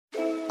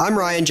I'm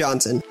Ryan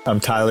Johnson. I'm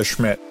Tyler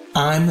Schmidt.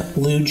 I'm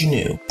Lou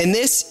Janu. And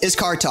this is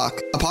Card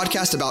Talk, a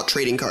podcast about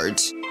trading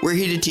cards. We're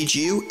here to teach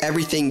you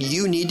everything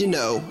you need to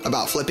know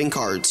about flipping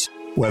cards.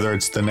 Whether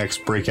it's the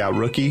next breakout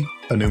rookie,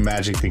 a new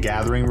Magic the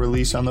Gathering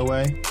release on the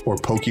way, or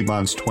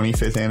Pokemon's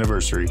 25th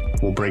anniversary,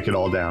 we'll break it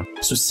all down.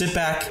 So sit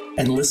back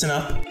and listen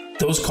up.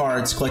 Those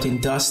cards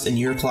collecting dust in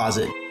your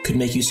closet could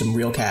make you some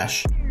real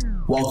cash.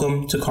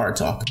 Welcome to Card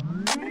Talk.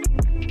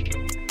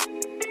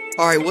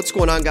 All right, what's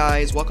going on,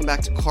 guys? Welcome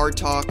back to Card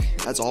Talk.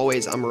 As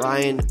always, I'm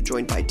Ryan,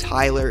 joined by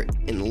Tyler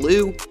and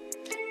Lou.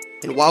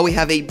 And while we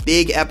have a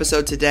big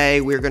episode today,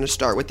 we're going to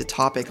start with the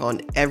topic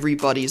on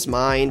everybody's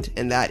mind,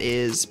 and that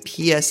is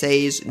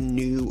PSA's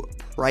new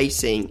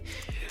pricing,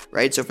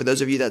 right? So for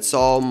those of you that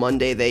saw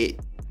Monday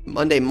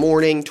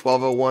morning,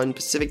 12:01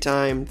 Pacific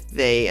time,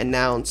 they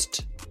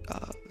announced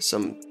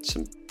some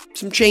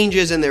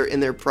changes in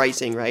their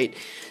pricing, right?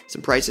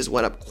 Some prices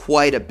went up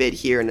quite a bit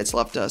here, and it's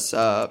left us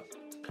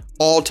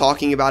all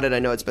talking about it. I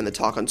know it's been the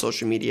talk on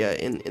social media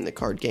in the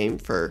card game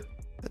for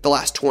the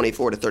last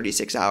 24 to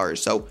 36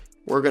 hours. So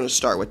we're going to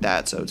start with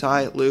that. So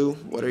Ty, Lou,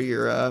 what are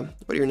your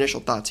initial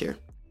thoughts here?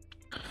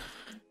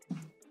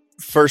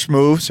 First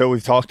move. So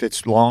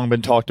it's long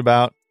been talked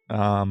about.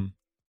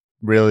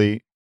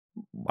 Really,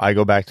 I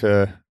go back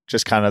to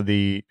just kind of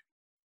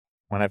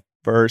when I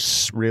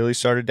first really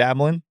started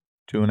dabbling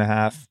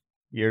 2.5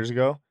 years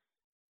ago,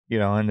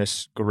 in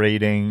this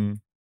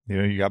grading,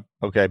 you got,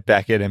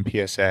 Beckett and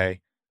PSA.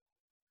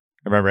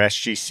 I remember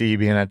SGC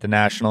being at the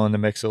National in the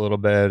mix a little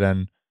bit,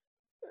 and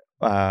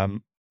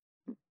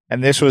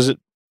this was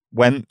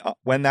when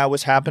that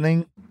was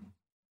happening.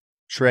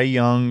 Trae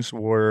Young's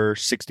were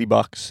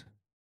 $60.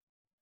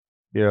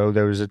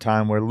 There was a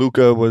time where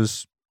Luka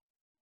was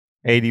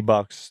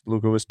 $80.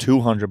 Luka was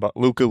 $200.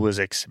 Luka was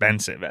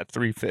expensive at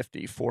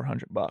 $350,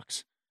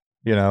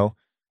 $400.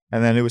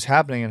 And then it was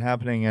happening,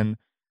 and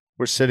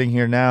we're sitting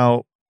here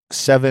now.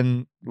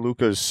 7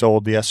 Lukas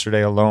sold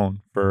yesterday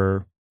alone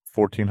for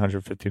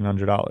 $1,400,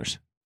 $1,500.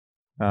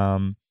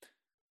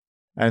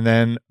 And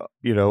then,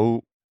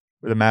 the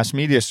mass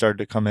media started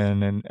to come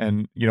in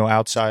and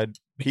outside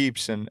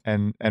peeps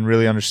and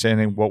really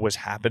understanding what was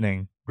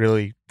happening,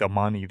 really the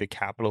money, the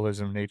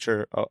capitalism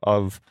nature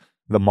of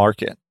the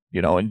market,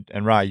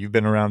 and Rye, you've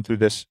been around through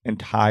this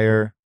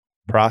entire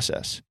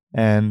process,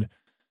 and,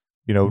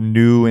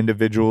 new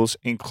individuals,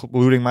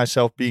 including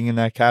myself being in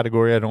that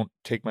category, I don't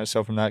take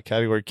myself from that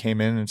category, came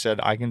in and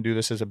said, I can do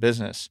this as a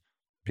business.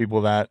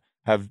 People that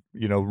have,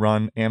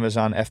 run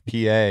Amazon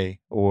FBA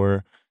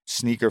or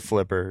sneaker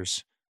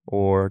flippers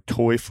or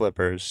toy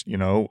flippers,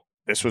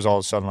 this was all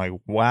of a sudden like,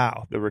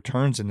 wow, the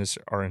returns in this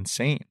are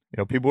insane.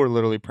 People were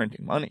literally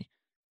printing money.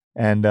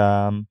 And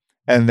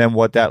then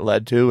what that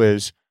led to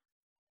is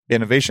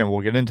innovation. We'll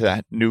get into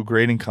that. New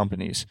grading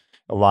companies,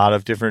 a lot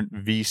of different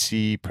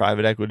VC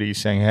private equity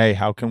saying, hey,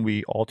 how can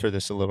we alter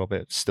this a little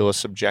bit? Still a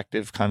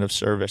subjective kind of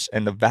service.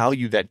 And the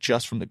value that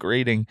just from the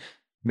grading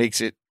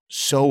makes it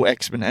so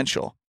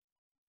exponential.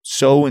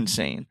 So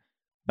insane.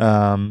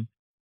 And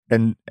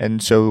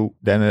so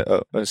then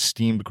a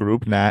esteemed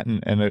group, Nat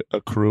and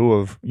a crew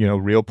of,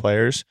 real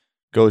players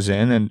goes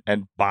in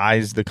and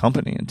buys the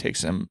company and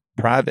takes them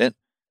private.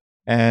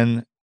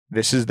 And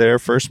this is their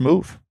first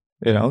move.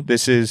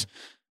 This is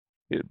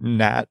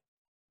Nat,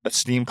 a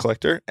Steam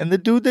collector, and the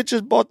dude that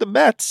just bought the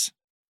Mets.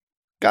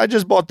 Guy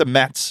just bought the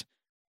Mets.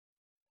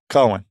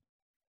 Cohen.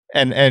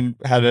 And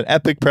had an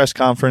epic press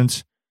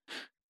conference.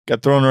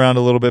 Got thrown around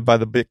a little bit by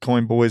the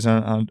Bitcoin boys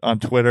on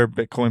Twitter,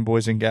 Bitcoin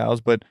boys and gals,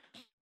 but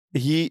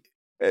he,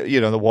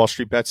 the Wall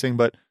Street bets thing,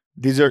 but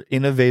these are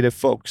innovative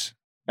folks.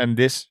 And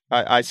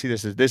I see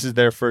this is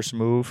their first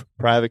move,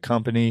 private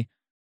company,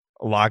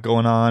 a lot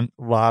going on,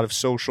 a lot of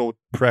social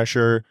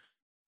pressure.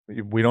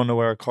 We don't know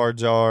where our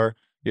cards are.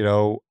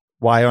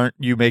 Why aren't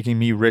you making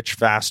me rich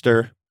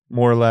faster,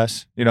 more or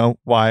less?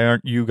 Why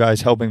aren't you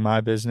guys helping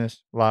my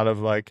business? A lot of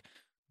like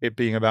it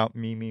being about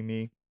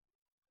me.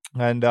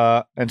 And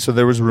so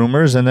there was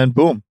rumors, and then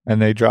boom, and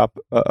they drop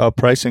a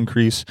price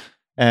increase.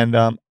 And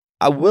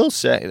I will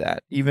say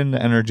that even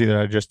the energy that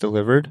I just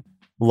delivered,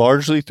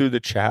 largely through the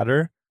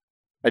chatter,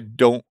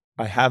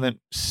 I haven't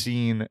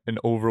seen an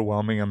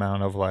overwhelming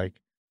amount of like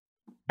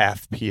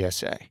F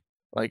PSA,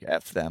 like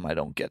F them, I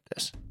don't get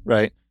this,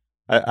 right?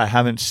 I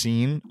haven't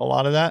seen a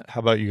lot of that.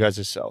 How about you guys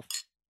yourself?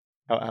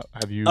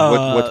 Have you?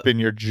 What's been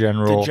your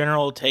general? The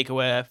general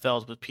takeaway I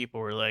felt with people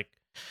were like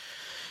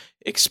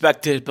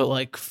expected, but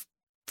like.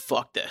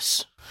 Fuck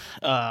this.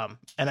 And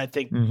I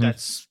think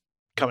that's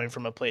coming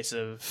from a place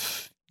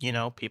of,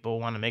 people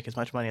want to make as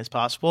much money as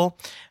possible.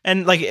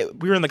 And like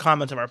we were in the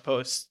comments of our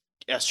post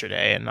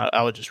yesterday, and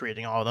I was just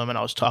reading all of them, and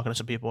I was talking to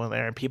some people in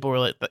there, and people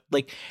were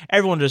like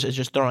everyone is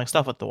just throwing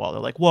stuff at the wall.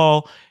 They're like,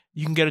 well,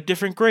 you can get a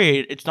different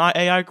grade. It's not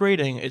AI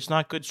grading. It's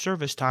not good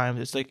service times.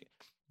 It's like,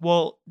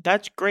 well,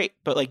 that's great.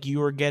 But like you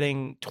were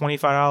getting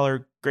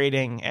 $25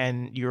 grading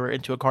and you were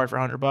into a card for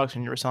 $100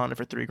 and you were selling it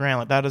for $3,000.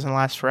 Like that doesn't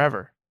last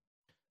forever.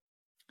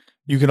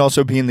 You can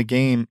also be in the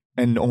game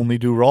and only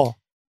do raw.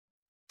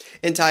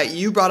 And Ty,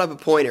 you brought up a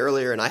point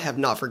earlier, and I have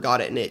not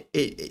forgot it, and it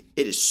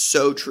is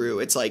so true.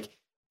 It's like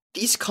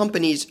these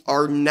companies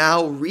are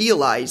now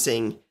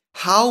realizing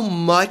how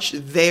much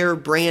their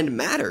brand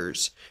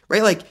matters,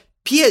 right?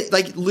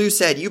 Like Lou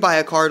said, you buy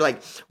a card,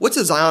 like what's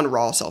a Zion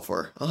Raw sell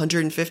for?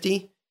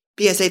 150?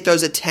 PSA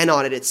throws a 10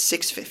 on it, it's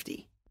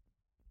 650.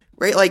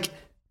 Right? Like,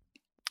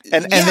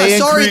 and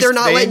they're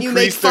not letting you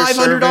make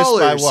 $500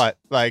 by what?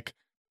 Like,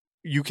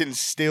 you can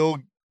still,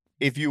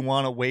 if you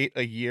want to wait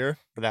a year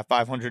for that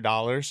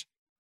 $500,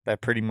 that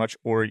pretty much,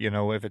 or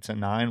if it's a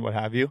 9, what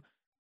have you,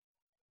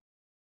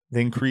 the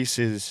increase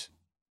is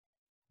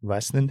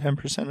less than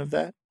 10% of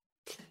that.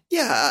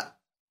 Yeah.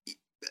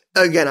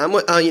 Again, I'm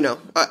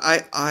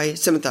I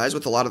sympathize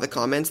with a lot of the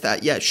comments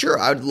that, yeah, sure,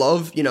 I would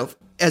love,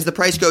 as the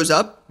price goes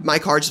up, my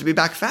cards to be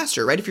back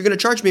faster, right? If you're going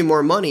to charge me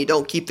more money,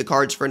 don't keep the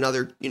cards for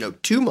another,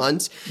 2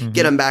 months,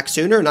 get them back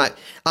sooner. And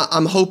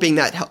I'm hoping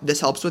that this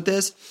helps with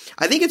this.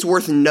 I think it's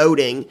worth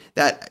noting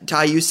that,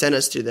 Ty, you sent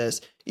us this,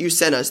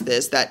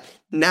 that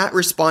Nat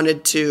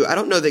responded to, I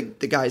don't know the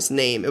guy's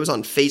name, it was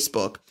on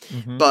Facebook,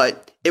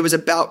 but it was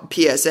about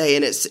PSA,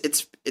 and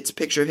it's a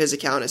picture of his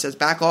account. It says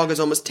backlog is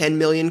almost 10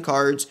 million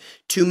cards.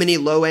 Too many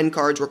low-end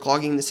cards were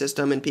clogging the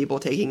system and people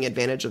taking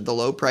advantage of the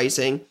low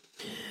pricing.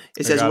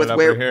 It says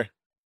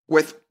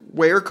with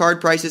where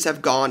card prices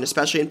have gone,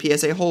 especially in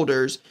PSA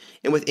holders,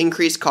 and with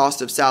increased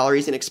cost of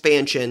salaries and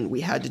expansion,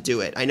 we had to do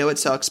it. I know it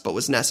sucks, but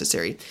was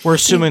necessary. We're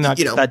assuming that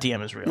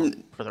DM is real,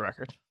 for the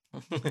record.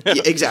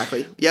 Yeah,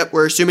 exactly. Yep,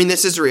 we're assuming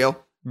this is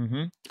real.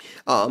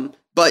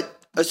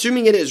 But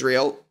assuming it is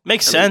real,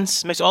 makes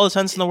sense. Makes all the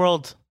sense in the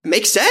world.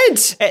 Makes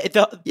sense.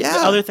 The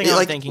other thing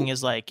I'm thinking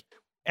is, like,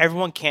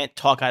 everyone can't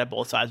talk out of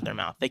both sides of their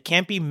mouth. They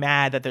can't be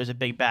mad that there's a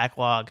big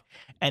backlog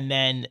and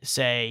then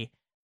say,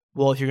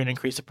 well, if you're going to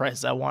increase the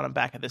prices, I want them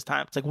back at this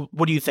time. It's like,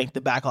 what do you think?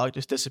 The backlog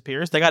just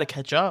disappears? They got to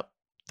catch up.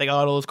 They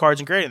got all those cards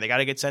in grading. They got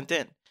to get sent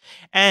in.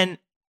 And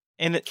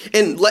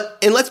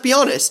let's be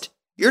honest,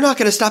 you're not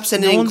going to stop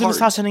sending in cards. No one's going to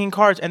stop sending in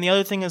cards. And the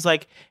other thing is,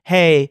 like,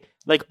 hey,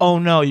 like, oh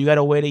no, you got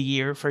to wait a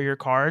year for your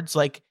cards.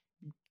 Like,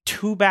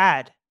 too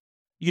bad.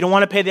 You don't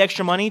want to pay the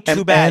extra money?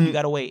 Too bad. You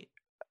got to wait.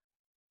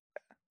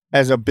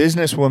 As a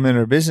businesswoman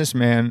or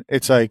businessman,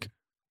 it's like,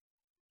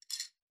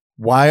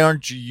 why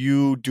aren't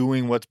you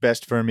doing what's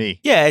best for me?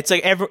 Yeah, it's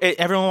like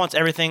everyone wants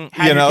everything.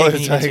 Have your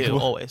cake and eat it too,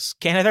 always.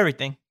 Can't have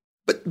everything.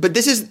 But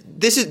this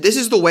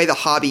is the way the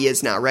hobby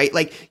is now, right?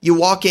 Like, you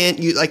walk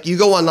in, you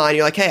go online,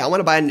 you're like, hey, I want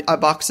to buy a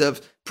box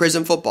of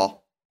Prism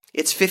football.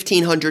 It's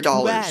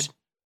 $1,500.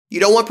 You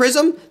don't want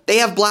Prism? They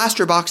have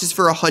blaster boxes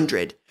for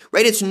 $100,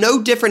 right? It's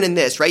no different in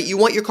this, right? You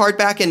want your card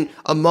back in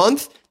a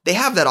month? They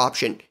have that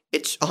option.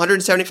 It's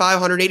 $175,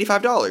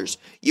 $185.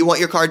 You want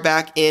your card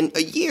back in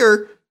a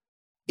year?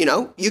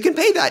 You can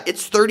pay that.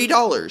 It's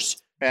 $30.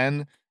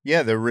 And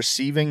yeah, they're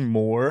receiving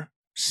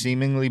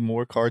seemingly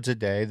more cards a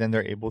day than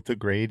they're able to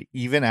grade,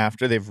 even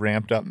after they've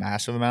ramped up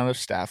massive amount of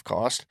staff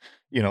cost,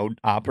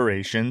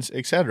 operations,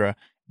 etc.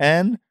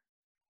 And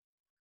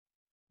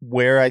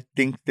where I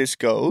think this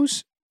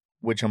goes,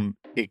 which I'm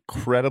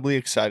incredibly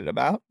excited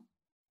about,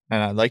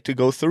 and I'd like to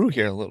go through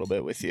here a little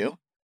bit with you,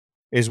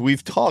 is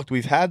we've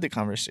had the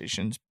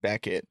conversations,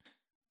 Beckett,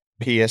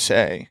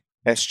 PSA,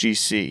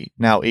 SGC,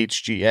 now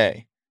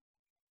HGA.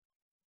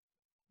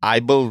 I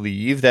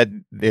believe that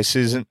this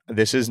is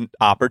an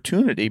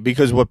opportunity,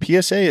 because what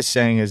PSA is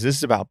saying is this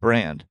is about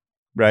brand,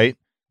 right?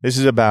 This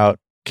is about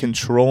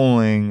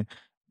controlling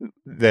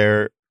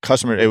their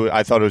customer.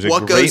 I thought it was a great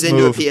move. What goes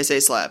into a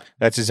PSA slab?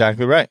 That's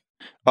exactly right.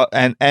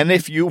 And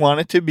if you want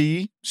it to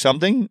be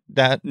something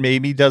that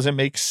maybe doesn't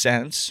make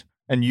sense,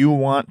 and you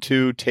want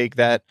to take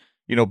that,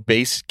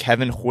 base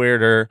Kevin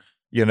Huerter,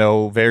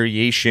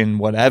 variation,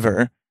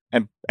 whatever,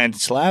 and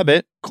slab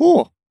it,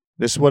 cool.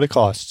 This is what it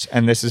costs,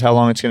 and this is how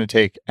long it's going to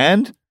take.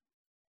 And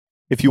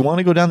if you want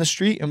to go down the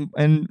street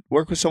and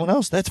work with someone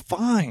else, that's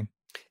fine.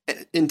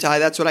 And Ty,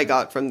 that's what I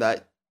got from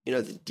that,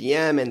 the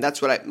DM, and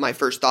that's what my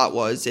first thought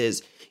was,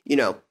 is,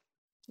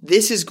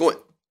 this is going,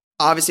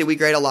 obviously we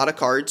grade a lot of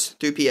cards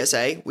through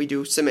PSA. We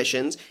do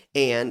submissions,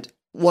 and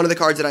one of the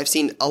cards that I've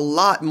seen a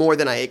lot more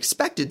than I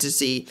expected to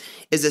see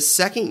is a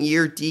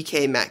second-year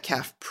DK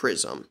Metcalf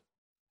Prism.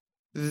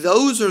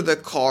 Those are the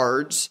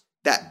cards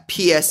that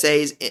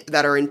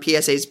are in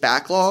PSA's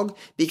backlog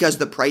because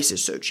the price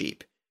is so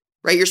cheap,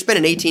 right? You're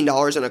spending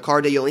 $18 on a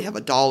card that you only have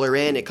 $1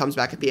 in. It comes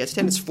back at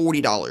PS10. It's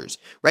 $40,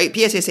 right?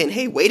 PSA is saying,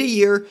 hey, wait a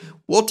year.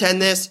 We'll 10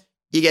 this.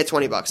 You get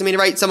 $20. I mean,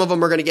 right? Some of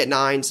them are going to get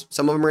 9s.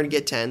 Some of them are going to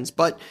get 10s.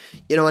 But,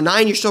 a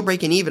 9 you're still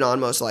breaking even on,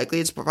 most likely.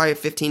 It's probably a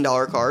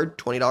 $15 card,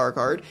 $20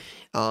 card.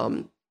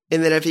 And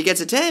then if he gets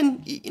a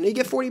 10, you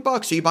get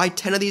 $40. So you buy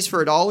 10 of these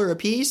for $1 a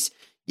piece.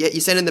 Yet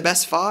you send in the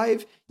best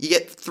 5, you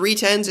get 3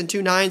 10s and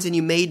 2 9s, and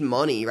you made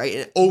money, right?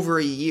 In over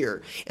a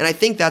year. And I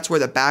think that's where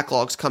the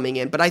backlog's coming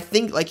in. But I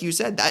think, like you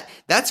said,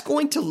 that's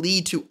going to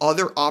lead to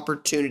other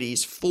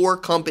opportunities for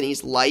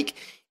companies like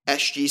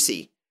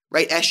SGC,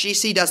 right?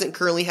 SGC doesn't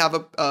currently have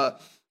a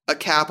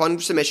cap on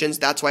submissions.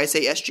 That's why I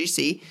say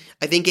SGC.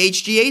 I think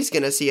HGA is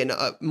going to see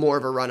more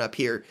of a run up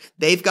here.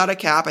 They've got a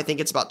cap. I think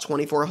it's about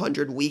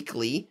 2,400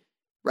 weekly.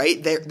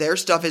 right? Their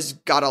stuff has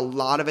got a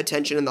lot of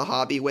attention in the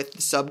hobby with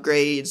the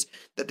subgrades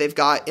that they've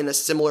got in a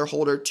similar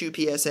holder to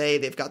PSA.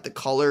 They've got the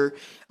color.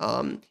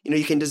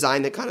 You can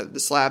design the kind of the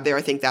slab there.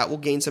 I think that will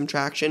gain some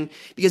traction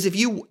because if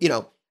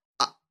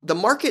the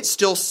market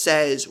still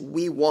says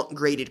we want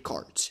graded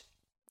cards.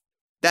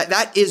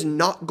 That is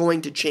not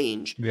going to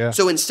change. Yeah.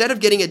 So instead of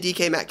getting a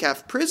DK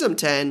Metcalf Prism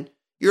 10,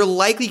 you're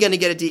likely going to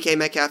get a DK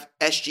Metcalf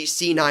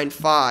SGC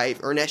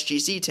 9.5 or an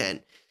SGC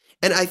 10.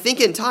 And I think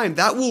in time,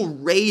 that will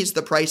raise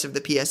the price of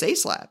the PSA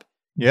slab.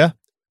 Yeah.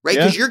 Right?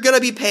 Because you're going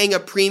to be paying a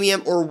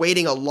premium or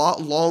waiting a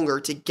lot longer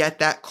to get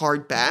that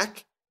card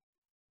back.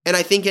 And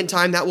I think in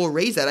time, that will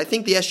raise that. I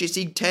think the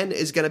SGC 10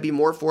 is going to be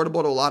more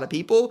affordable to a lot of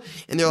people.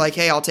 And they're like,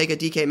 hey, I'll take a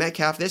DK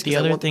Metcalf this. The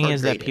other thing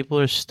is that people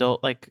are still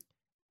like,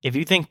 if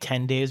you think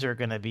 10 days are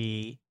going to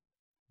be,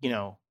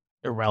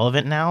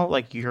 irrelevant now,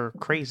 like you're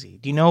crazy.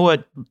 Do you know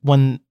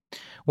do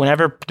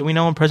we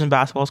know when Prison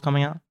Basketball is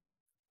coming out?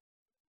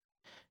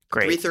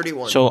 Great.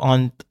 3/31. So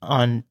on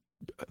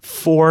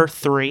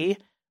 4/3,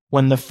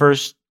 when the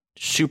first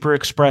Super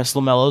Express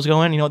Lamellos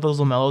go in, you know what those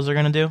Lamellos are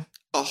going to do?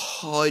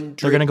 100%.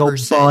 They're going to go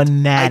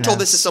bananas. I told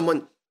this to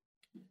someone.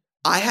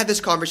 I had this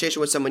conversation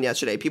with someone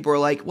yesterday. People were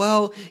like,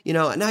 well,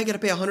 now I got to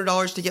pay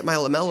 $100 to get my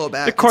LaMelo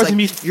back. The card's like,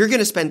 going to be... You're going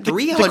to spend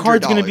 $300 the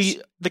card's going to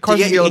be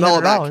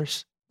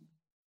 $800.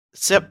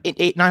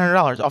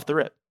 $900 off the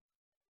rip.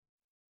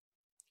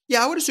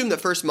 Yeah, I would assume the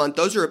first month,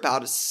 those are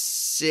about a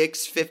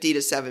 $650 to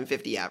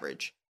 $750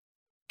 average.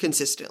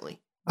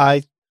 Consistently.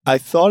 I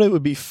thought it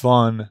would be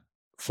fun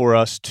for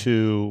us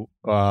to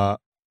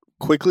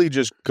quickly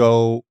just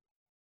go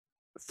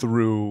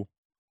through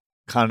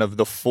kind of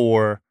the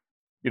 4,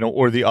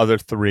 or the other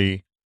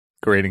 3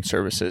 grading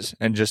services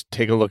and just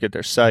take a look at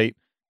their site,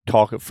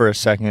 talk for a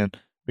second,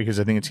 because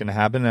I think it's going to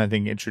happen. And I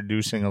think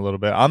introducing a little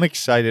bit. I'm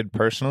excited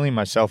personally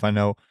myself. I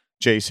know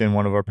Jason,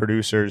 one of our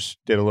producers,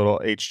 did a little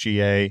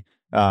HGA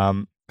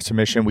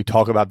submission. We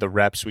talk about the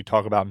reps. We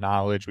talk about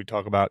knowledge. We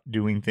talk about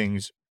doing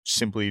things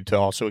simply to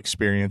also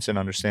experience and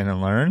understand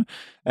and learn.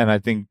 And I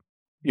think,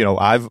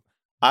 I've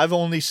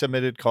only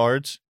submitted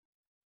cards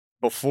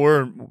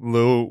before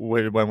Lou,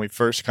 when we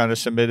first kind of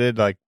submitted,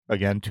 like,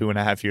 again,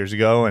 2.5 years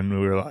ago, and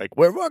we were like,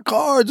 where are my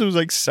cards? It was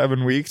like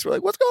 7 weeks. We're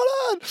like, what's going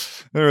on?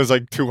 There was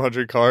like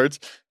 200 cards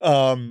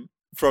from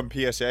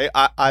PSA.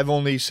 I've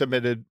only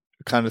submitted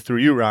kind of through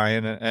you,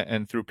 Ryan,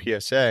 and through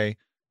PSA.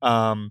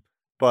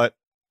 But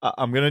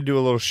I'm going to do a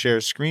little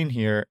share screen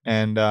here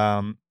and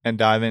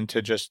dive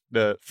into just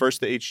the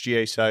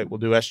HGA site. We'll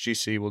do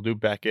SGC, we'll do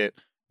Beckett,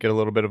 get a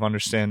little bit of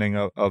understanding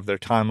of their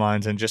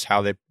timelines and just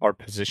how they are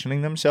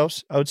positioning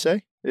themselves, I would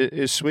say,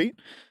 is sweet.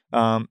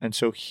 And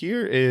so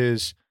here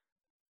is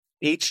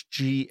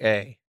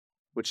HGA,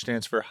 which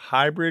stands for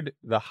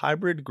the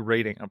hybrid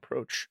grading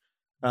approach.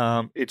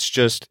 It's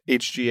just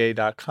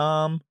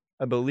hga.com,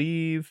 I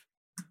believe,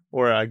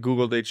 or I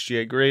Googled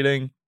HGA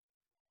grading.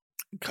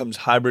 It comes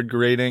hybrid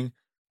grading,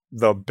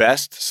 the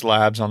best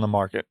slabs on the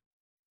market.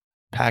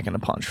 Packing a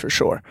punch for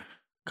sure.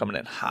 Coming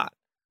in hot.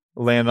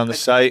 Land on the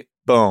site,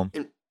 boom.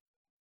 And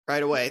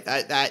right away,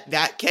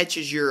 that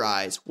catches your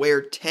eyes,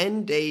 where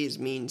 10 days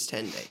means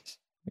 10 days.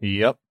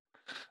 Yep.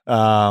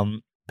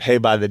 Pay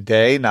by the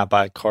day, not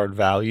by card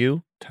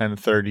value. 10,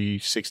 30,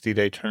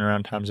 60-day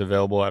turnaround times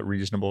available at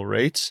reasonable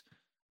rates.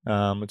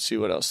 Let's see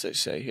what else they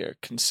say here.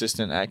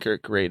 Consistent,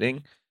 accurate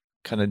grading.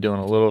 Kind of doing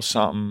a little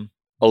something,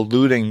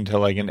 alluding to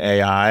like an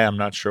AI. I'm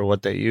not sure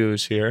what they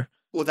use here.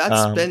 Well,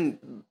 that's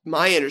been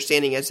my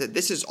understanding, is that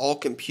this is all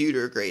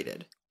computer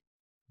graded.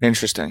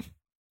 Interesting.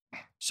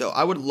 So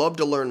I would love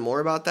to learn more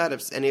about that.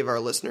 If any of our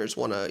listeners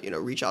want to,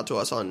 reach out to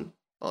us on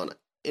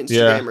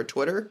Instagram or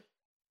Twitter.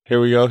 Here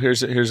we go.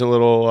 Here's a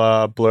little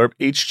blurb.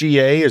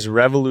 HGA is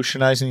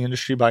revolutionizing the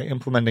industry by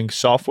implementing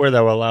software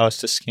that will allow us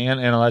to scan,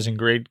 analyze, and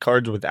grade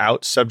cards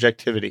without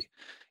subjectivity.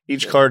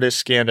 Each card is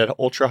scanned at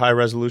ultra-high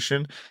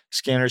resolution.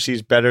 Scanner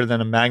sees better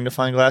than a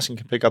magnifying glass and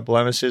can pick up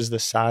blemishes the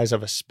size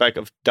of a speck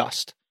of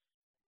dust.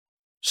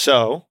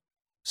 So,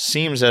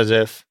 seems as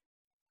if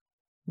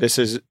this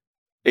is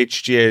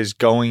HGA is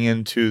going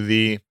into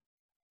the,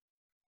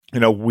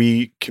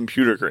 we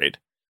computer grade.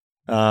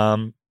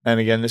 And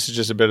again, this is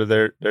just a bit of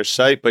their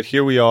site, but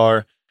here we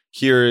are.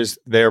 Here is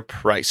their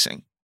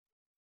pricing.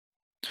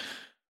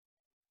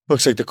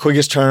 Looks like the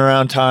quickest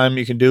turnaround time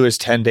you can do is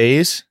 10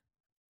 days.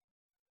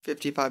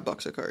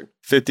 $55 a card.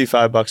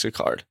 $55 a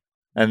card.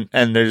 And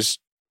there's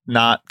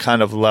not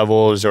kind of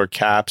levels or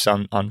caps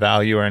on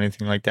value or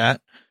anything like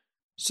that.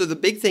 So the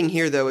big thing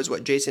here, though, is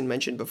what Jason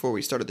mentioned before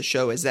we started the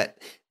show, is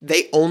that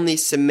they only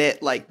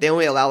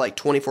allow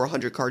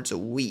 2,400 cards a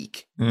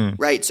week,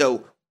 right?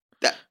 So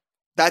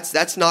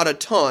that's not a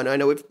ton. I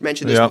know we've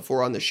mentioned this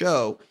before on the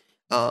show.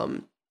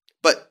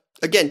 But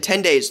again,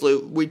 10 days,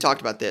 Lou, we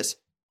talked about this.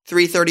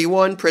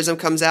 3/31, Prism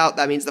comes out.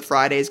 That means the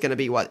Friday is going to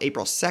be,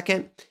 April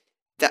 2nd?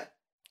 That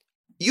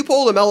you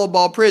pull the Mellow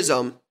Ball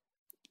Prism,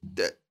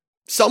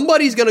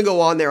 somebody's going to go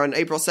on there on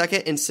April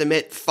 2nd and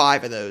submit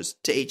 5 of those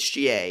to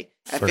HGA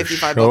at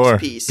 $55 a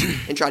piece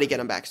and try to get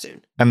them back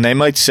soon. And they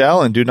might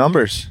sell and do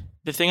numbers.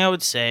 The thing I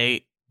would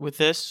say with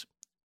this,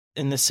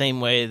 in the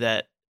same way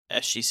that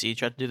SGC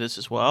tried to do this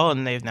as well,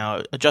 and they've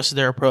now adjusted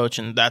their approach,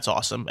 and that's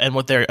awesome. And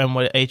what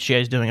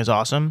HGA is doing is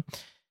awesome.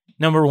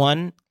 Number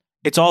one,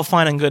 it's all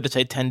fine and good to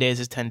say 10 days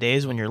is 10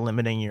 days when you're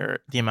limiting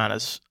the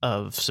amount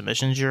of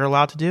submissions you're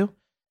allowed to do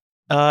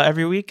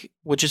every week,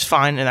 which is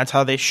fine, and that's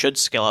how they should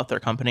scale up their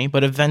company.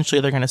 But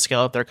eventually, they're going to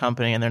scale up their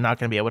company, and they're not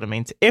going to be able to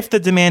maintain if the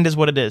demand is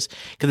what it is.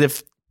 Because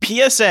if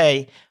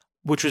PSA,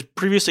 which was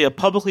previously a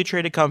publicly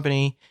traded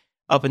company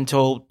up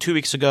until 2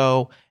 weeks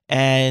ago,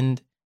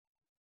 and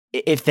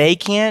if they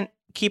can't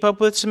keep up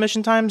with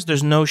submission times,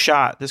 there's no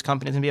shot this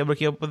company is going to be able to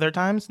keep up with their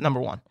times. Number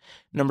one.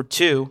 Number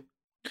two.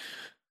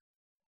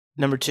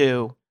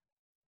 The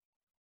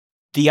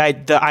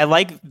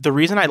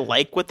reason I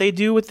like what they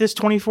do with this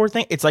 24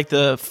 thing. It's like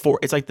the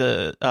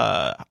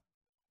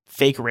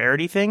fake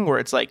rarity thing where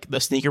it's like the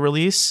sneaker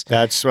release.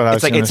 That's what I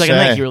was. It's like a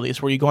Nike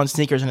release where you go on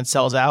sneakers and it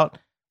sells out.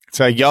 It's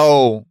like,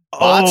 yo,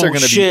 bots are going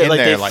to be in like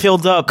there, they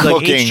filled up,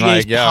 cooking,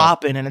 like HGA's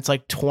popping, and it's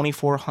like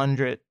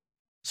 2,400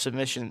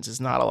 submissions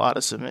is not a lot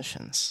of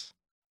submissions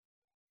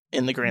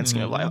in the grand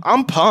scheme of life.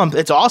 I'm pumped.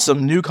 It's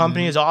awesome. New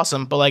company is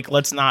awesome, but like,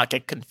 let's not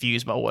get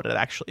confused about what it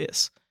actually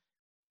is.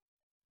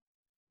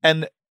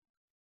 And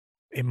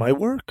it might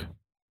work.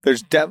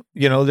 There's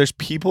there's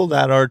people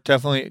that are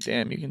definitely,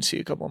 damn, you can see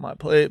a couple of my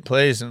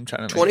plays, and I'm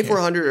trying to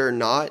 2,400 or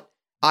not.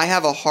 I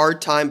have a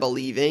hard time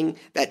believing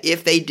that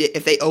if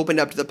they opened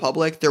up to the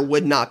public, there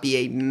would not be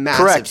a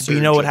massive correct. surge. But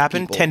you know what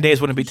happened? 10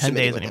 days wouldn't be 10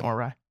 days anymore,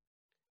 right?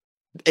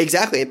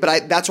 Exactly,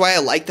 but that's why I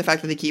like the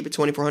fact that they keep it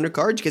 2,400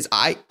 cards, because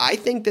I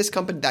think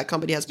that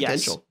company has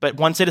potential. Yes, but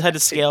once they decide to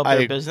scale up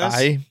their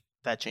business,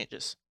 that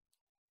changes.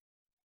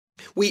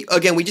 We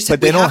just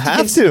but they don't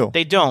have to.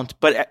 They don't,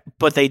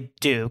 but they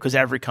do, because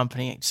every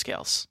company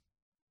scales.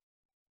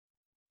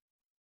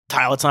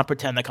 Ty, let's not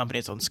pretend that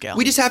companies don't scale.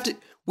 We just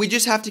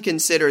have to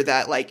consider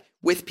that, like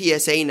with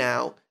PSA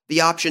now, the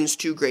options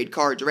to grade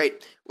cards, right?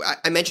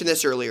 I mentioned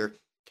this earlier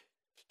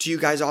to you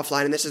guys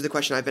offline, and this is the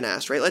question I've been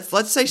asked, right?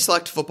 Let's say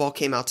Select Football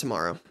came out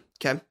tomorrow,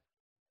 okay?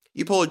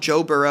 You pull a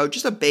Joe Burrow,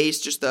 just a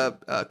base, just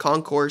a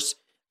concourse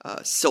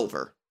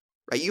silver,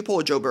 right? You pull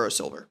a Joe Burrow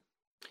silver,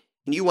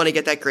 and you want to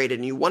get that graded,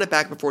 and you want it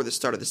back before the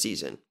start of the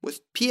season.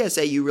 With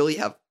PSA, you really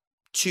have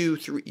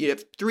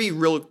three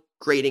real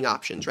grading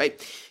options, right?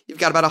 You've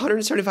got about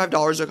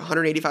 $175 or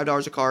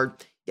 $185 a card.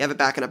 You have it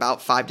back in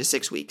about 5 to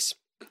 6 weeks.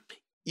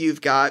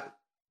 You've got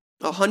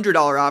a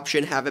 $100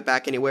 option, have it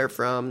back anywhere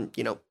from,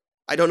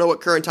 I don't know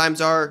what current times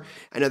are.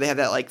 I know they have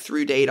that like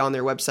through date on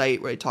their website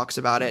where it talks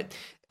about it.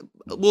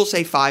 We'll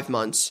say 5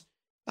 months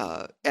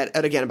at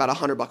again, about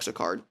 $100 a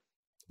card.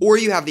 Or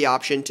you have the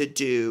option to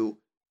do,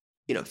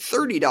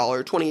 $30,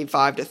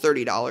 $25 to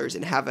 $30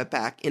 and have it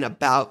back in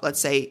about, let's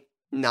say,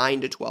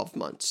 9 to 12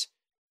 months.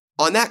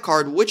 On that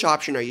card, which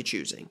option are you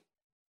choosing?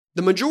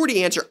 The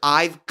majority answer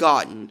I've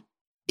gotten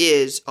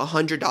is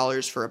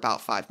 $100 for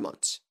about 5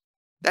 months.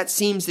 That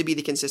seems to be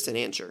the consistent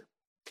answer.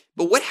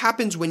 But what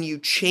happens when you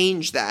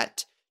change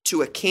that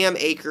to a Cam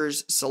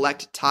Akers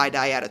Select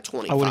tie-dye out of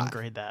 25? I wouldn't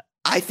grade that.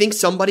 I think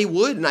somebody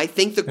would, and I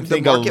think the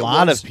market a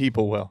lot of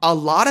people will. A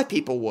lot of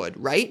people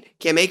would, right?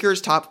 Cam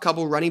Akers, top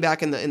couple running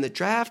back in the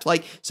draft.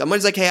 Like,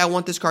 somebody's like, hey, I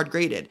want this card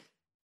graded.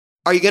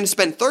 Are you going to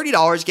spend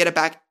 $30, get it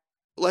back?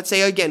 Let's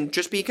say, again,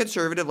 just be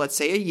conservative. Let's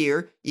say a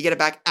year. You get it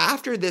back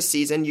after this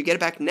season. You get it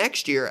back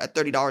next year at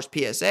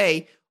 $30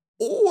 PSA.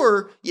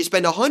 Or you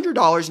spend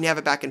 $100 and you have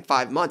it back in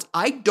 5 months.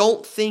 I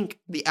don't think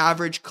the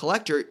average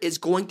collector is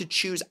going to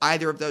choose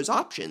either of those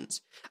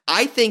options.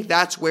 I think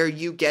that's where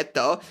you get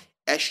the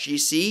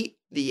SGC,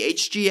 the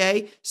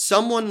HGA,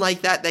 someone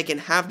like that can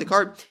have the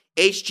card.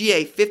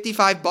 HGA,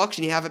 $55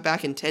 and you have it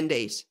back in 10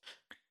 days.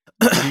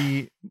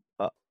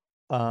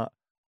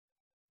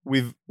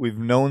 We've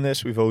known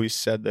this, we've always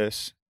said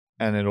this,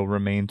 and it'll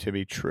remain to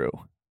be true.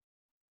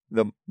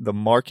 The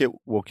market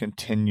will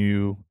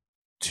continue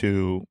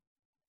to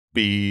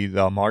be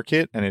the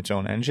market and its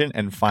own engine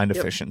and find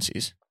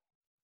efficiencies.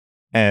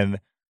 And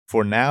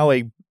for now,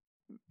 a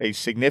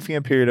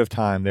significant period of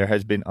time, there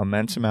has been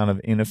immense amount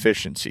of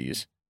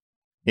inefficiencies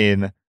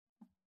in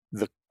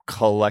the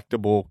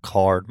collectible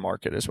card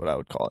market, is what I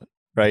would call it,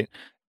 right?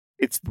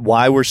 It's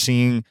why we're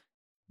seeing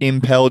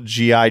impelled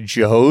G.I.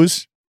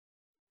 Joes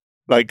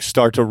like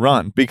start to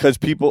run, because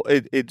people,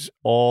 it's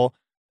all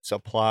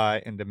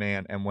supply and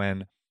demand. And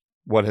when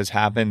what has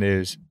happened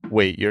is,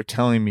 wait, you're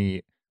telling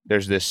me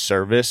there's this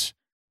service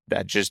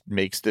that just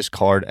makes this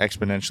card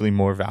exponentially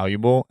more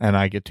valuable and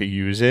I get to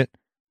use it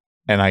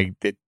and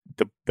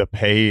the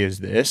pay is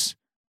this?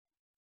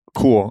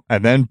 Cool.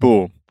 And then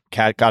boom,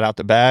 cat got out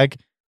the bag.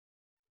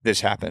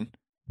 This happened.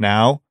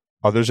 Now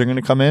others are going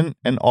to come in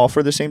and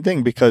offer the same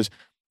thing, because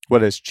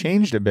what has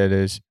changed a bit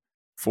is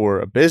for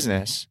a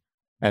business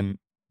and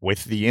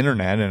with the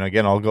internet, and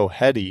again, I'll go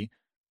heady,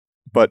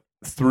 but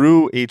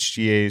through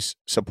HGA's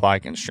supply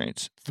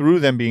constraints, through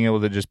them being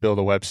able to just build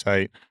a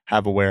website,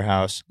 have a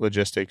warehouse,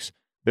 logistics,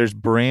 there's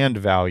brand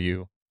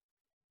value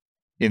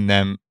in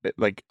them,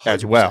 like 100%.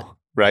 As well,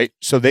 right?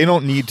 So they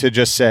don't need to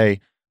just say,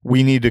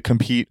 we need to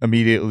compete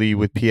immediately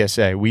with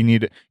PSA. We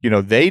need,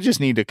 they just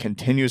need to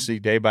continuously,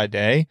 day by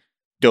day,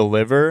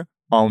 deliver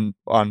on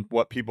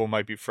what people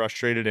might be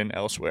frustrated in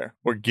elsewhere,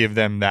 or give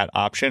them that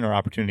option or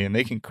opportunity, and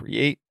they can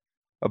create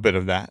a bit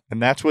of that.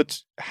 And that's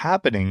what's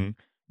happening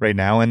right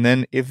now. And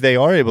then if they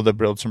are able to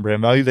build some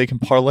brand value, they can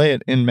parlay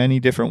it in many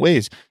different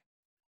ways.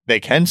 They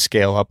can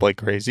scale up like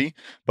crazy,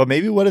 but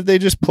maybe what if they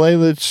just play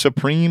the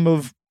supreme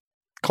of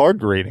card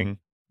grading,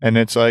 and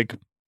it's like,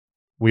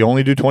 we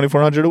only do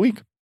 2,400 a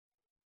week.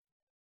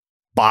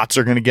 Bots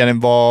are going to get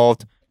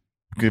involved.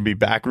 Going to be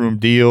backroom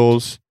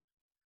deals.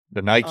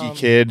 The Nike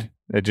kid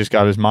that just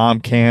got his mom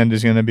canned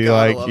is going to be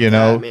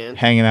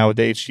hanging out with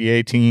the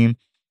HGA team.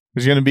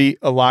 There's going to be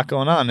a lot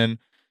going on. And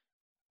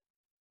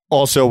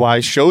also why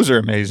shows are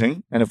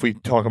amazing. And if we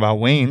talk about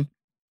going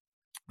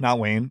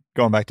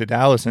back to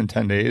Dallas in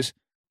 10 days,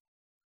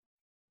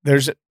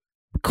 there's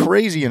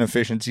crazy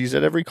inefficiencies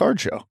at every card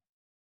show.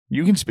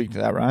 You can speak to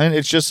that, Ryan.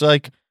 It's just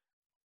like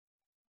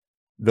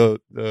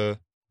the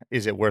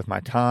is it worth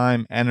my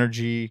time,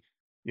 energy,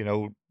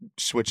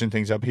 switching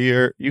things up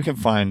here. You can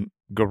find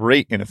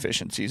great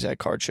inefficiencies at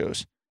card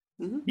shows.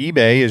 Mm-hmm.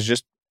 eBay is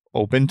just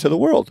open to the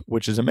world,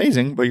 which is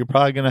amazing, but you're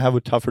probably going to have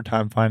a tougher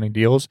time finding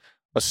deals,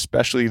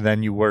 especially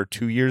than you were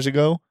 2 years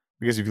ago.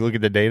 Because if you look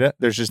at the data,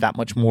 there's just that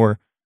much more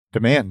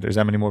demand. There's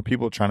that many more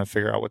people trying to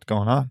figure out what's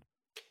going on.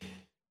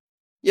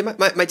 Yeah, my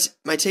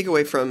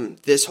takeaway from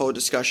this whole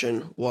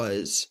discussion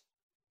was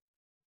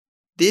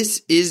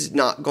this is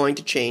not going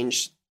to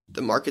change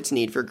the market's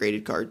need for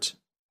graded cards.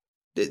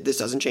 This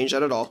doesn't change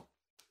that at all.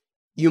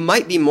 You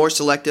might be more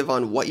selective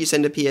on what you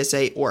send to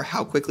PSA or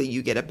how quickly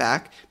you get it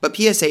back, but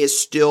PSA is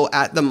still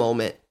at the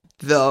moment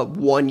the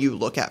one you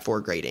look at for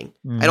grading.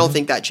 Mm-hmm. I don't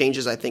think that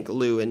changes. I think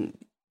Lou and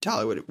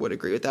Tyler would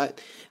agree with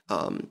that.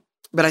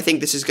 But I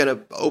think this is going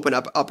to open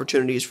up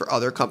opportunities for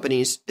other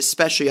companies,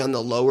 especially on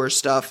the lower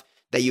stuff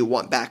that you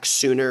want back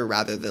sooner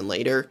rather than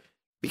later,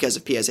 because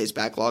of PSA's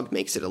backlog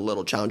makes it a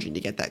little challenging to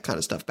get that kind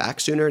of stuff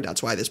back sooner.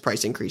 That's why this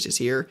price increase is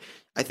here.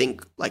 I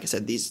think, like I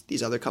said,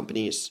 these other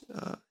companies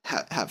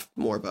have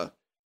more of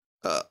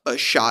a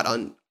shot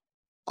on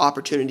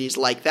opportunities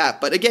like that.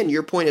 But again,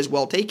 your point is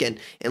well taken.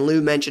 And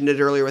Lou mentioned it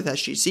earlier with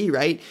SGC,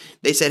 right?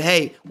 They said,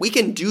 hey, we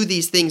can do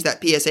these things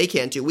that PSA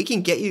can't do. We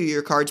can get you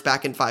your cards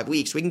back in 5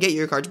 weeks. We can get you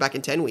your cards back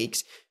in 10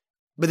 weeks.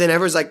 But then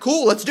everyone's like,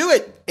 cool, let's do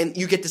it. And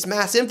you get this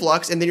mass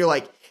influx. And then you're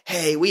like,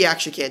 hey, we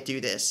actually can't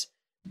do this.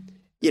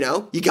 You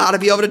got to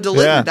be able to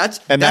deliver. Yeah. That's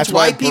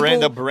why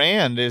the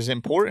brand is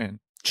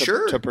important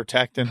to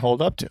protect and hold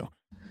up to.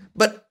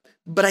 But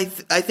I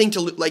think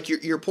to like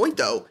your point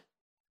though,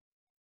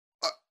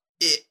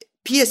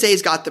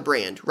 PSA's got the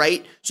brand,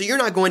 right? So you're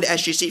not going to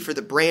SGC for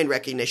the brand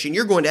recognition.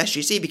 You're going to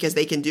SGC because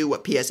they can do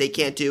what PSA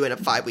can't do in a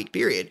 5-week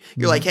period.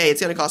 You're like, hey,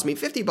 it's going to cost me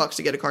 $50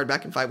 to get a card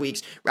back in 5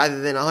 weeks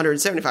rather than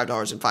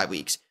 $175 in 5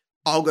 weeks.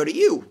 I'll go to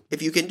you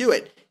if you can do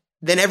it.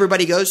 Then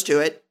everybody goes to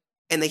it.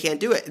 And they can't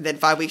do it. And then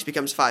 5 weeks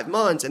becomes 5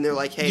 months, and they're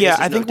like, hey, yeah, this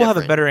is I think no we'll have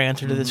a different. better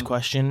answer to this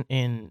question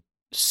in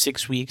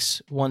 6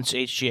 weeks once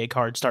HGA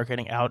cards start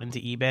getting out into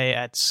eBay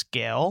at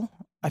scale.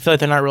 I feel like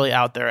they're not really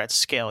out there at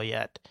scale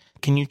yet.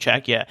 Can you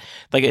check? Yeah.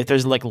 Like if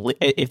there's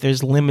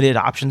limited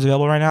options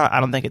available right now, I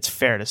don't think it's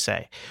fair to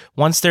say.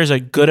 Once there's a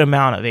good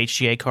amount of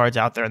HGA cards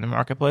out there in the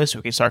marketplace,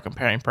 we can start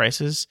comparing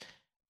prices,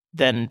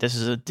 then this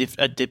is a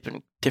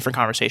different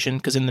conversation.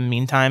 Because in the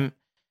meantime,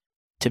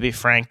 to be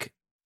frank,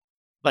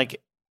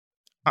 like,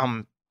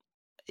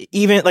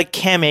 even like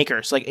cam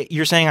makers, like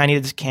you're saying I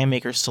needed this cam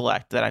maker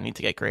select that I need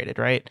to get graded,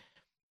 right?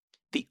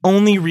 The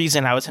only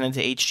reason I would send it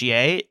to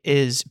HGA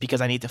is because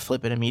I need to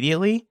flip it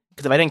immediately.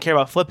 Because if I didn't care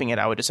about flipping it,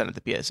 I would just send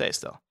it to PSA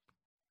still.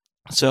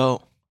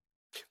 So,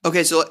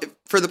 okay, so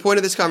for the point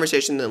of this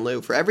conversation, then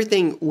Lou, for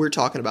everything we're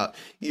talking about,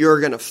 you're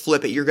gonna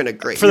flip it. You're gonna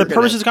grade. For the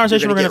purpose of this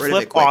conversation, we're gonna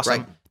flip. Quick, awesome.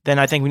 Right? Then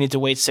I think we need to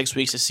wait 6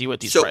 weeks to see what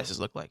these prices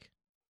look like.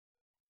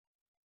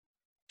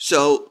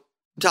 So,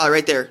 Tyler,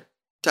 right there,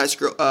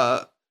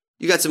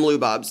 you got some Lou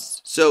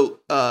Bobs.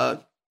 So,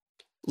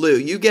 Lou,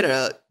 you get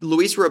a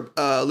Luis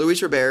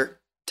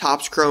Robert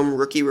Topps Chrome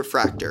Rookie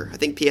Refractor. I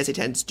think PSA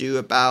 10s do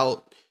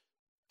about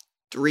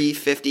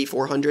 350,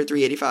 400,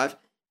 385.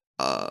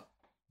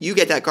 You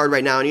get that card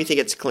right now and you think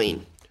it's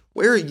clean.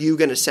 Where are you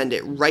going to send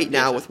it right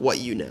now with what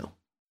you know?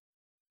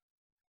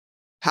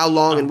 How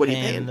long and what are you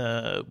paying?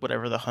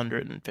 Whatever the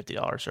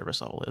 $150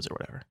 service level is or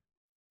whatever.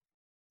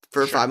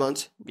 For 5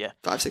 months? Yeah.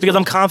 5, 6 because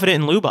months. I'm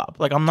confident in Lou Bob.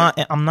 Like I'm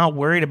not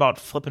worried about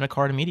flipping a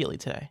card immediately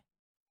today.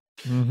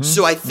 Mm-hmm.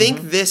 So I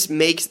think this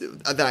makes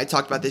that I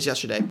talked about this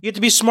yesterday. You have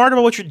to be smart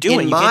about what you're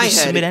doing. You can't just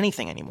head, submit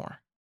anything anymore.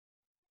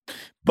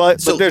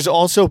 But there's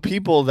also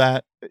people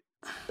that,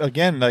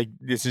 again, like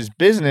this is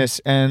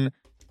business, and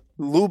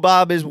Lou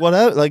Bob is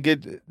whatever. Like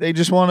they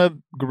just want to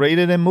grade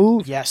it and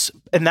move. Yes,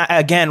 and that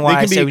again, why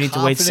I say we need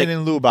to wait 6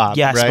 in Lou Bob.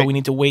 Yes, right? but we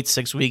need to wait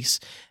 6 weeks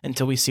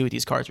until we see what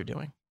these cards are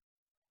doing.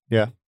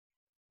 Yeah,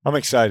 I'm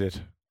excited.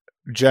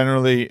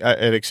 Generally,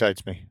 it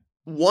excites me.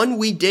 One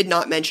we did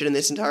not mention in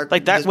this entire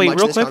like that. Wait,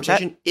 real quick,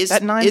 that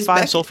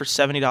 9.5 sold for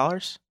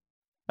 $70.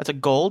 That's a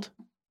gold.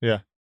 Yeah.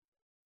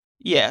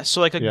 Yeah, so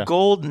like a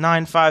gold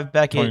 9.5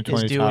 Beckett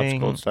is doing.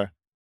 Gold Star.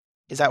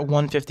 Is at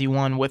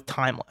 151 with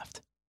time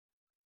left.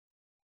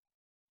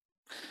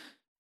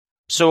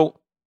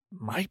 So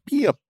might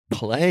be a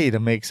play to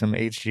make some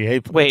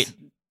HGA plays. Wait,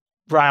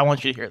 Ryan, I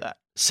want you to hear that.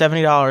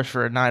 $70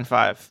 for a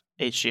 9.5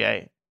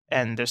 HGA,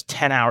 and there's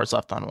 10 hours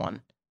left on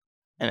one,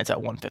 and it's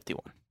at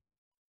 151.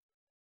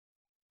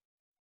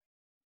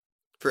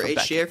 For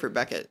HGA or for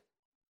Beckett?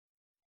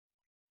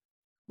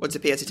 What's a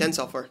PSA 10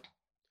 sell for?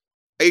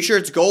 Are you sure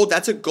it's gold?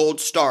 That's a gold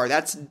star.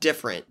 That's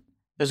different.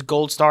 There's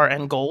gold star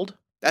and gold?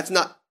 That's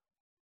not...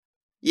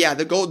 Yeah,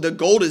 the gold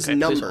is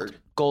numbered.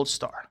 Gold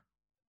star.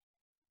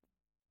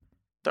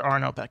 There are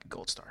no Beckett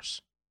gold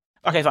stars.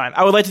 Okay, fine.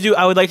 I would like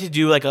to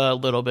do like a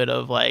little bit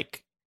of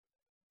like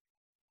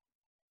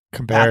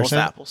comparison.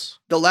 Apples.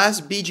 The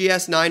last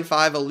BGS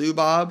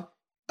 9.5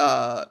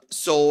 Alubob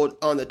sold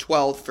on the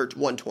 12th for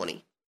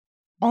 120.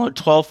 On the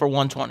 12th for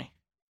 120.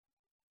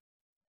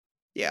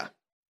 Yeah.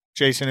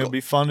 Jason, it would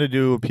be fun to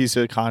do a piece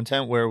of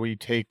content where we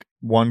take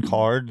one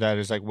card that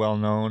is like well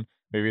known.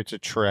 Maybe it's a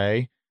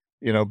Trey,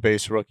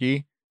 base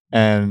rookie,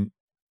 and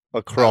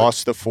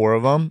across the four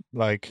of them,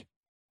 like.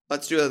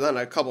 Let's do it on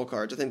a couple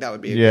cards. I think that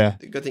would be a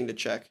good thing to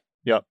check.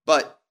 Yep.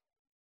 But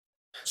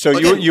so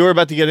again, you were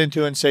about to get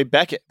into it and say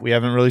Beckett. We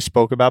haven't really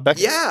spoke about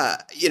Beckett. Yeah,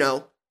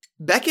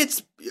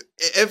 Beckett's.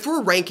 If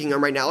we're ranking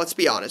them right now, let's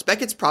be honest.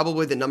 Beckett's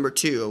probably the number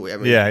 2. I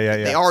mean, yeah.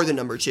 They are the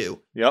number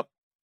 2. Yep.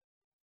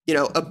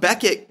 A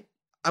Beckett.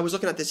 I was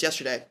looking at this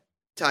yesterday.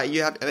 Ty,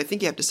 I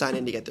think you have to sign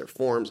in to get their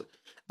forms.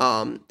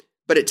 But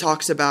it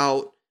talks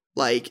about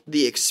like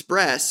the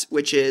Express,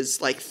 which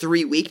is like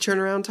 3-week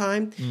turnaround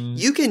time.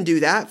 You can do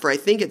that for I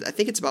think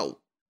it's about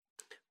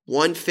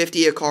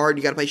 $150 a card.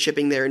 You got to pay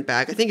shipping there and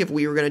back. I think if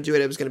we were going to do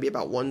it, it was going to be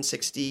about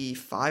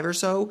 $165 or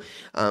so,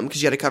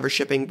 because you got to cover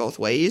shipping both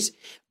ways.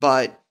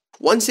 But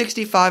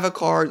 $165 a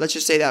card. Let's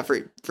just say that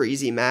for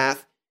easy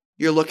math,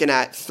 you're looking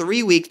at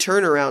 3-week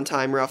turnaround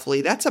time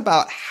roughly. That's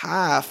about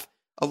half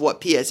of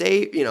what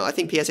PSA. I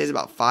think PSA is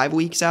about 5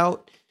 weeks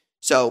out,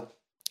 so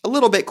a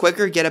little bit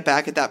quicker. Get it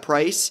back at that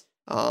price.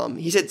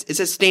 He said it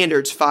says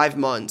standards 5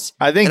 months.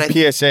 I think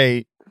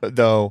PSA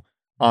though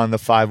on the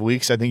 5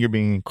 weeks, I think you're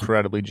being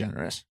incredibly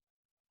generous.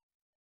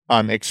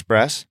 On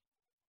Express,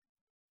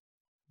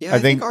 yeah, I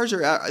think ours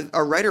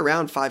are right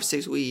around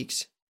 5-6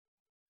 weeks.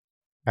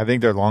 I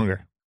think they're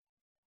longer.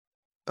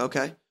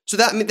 Okay, so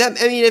that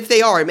if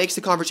they are, it makes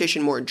the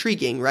conversation more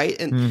intriguing, right?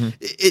 And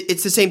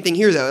it's the same thing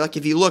here though. Like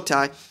if you look,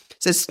 Ty, it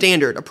says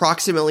standard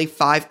approximately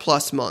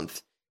 5+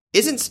 month.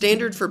 Isn't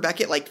standard for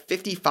Beckett like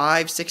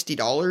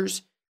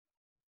 $55-$60?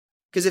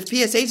 Because if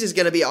PSA's is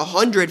going to be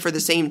 $100 for the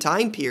same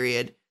time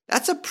period,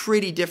 that's a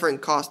pretty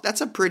different cost.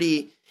 That's a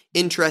pretty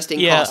interesting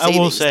cost savings. I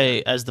will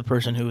say, as the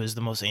person who is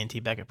the most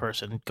anti-Beckett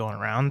person going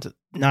around,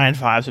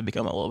 9.5s would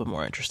become a little bit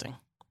more interesting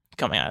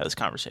coming out of this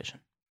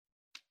conversation.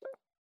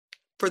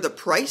 For the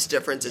price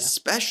difference,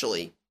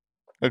 especially.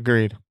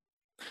 Agreed.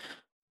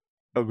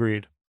 I've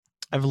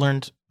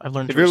learned.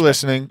 If you're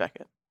listening,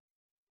 Beckett.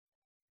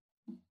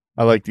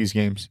 I like these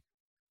games.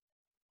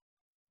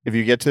 If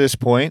you get to this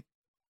point,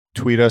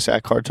 tweet us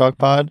at Card Talk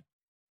Pod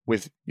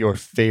with your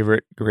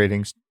favorite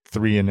gradings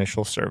 3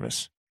 initial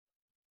service.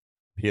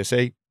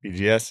 PSA,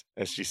 BGS,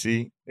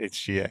 SGC,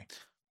 HGA.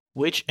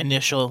 Which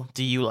initial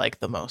do you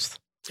like the most?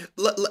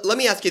 Let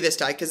me ask you this,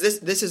 Ty, because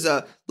this is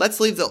a... Let's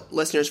leave the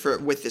listeners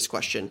with this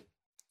question.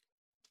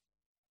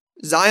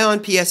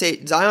 Zion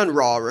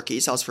Raw rookie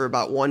sells for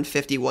about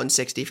 $150,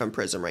 $160 from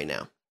Prism right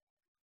now.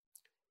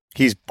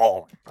 He's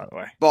balling, by the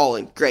way.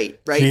 Balling, great,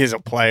 right? He is a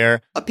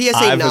player. A PSA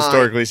 9. I've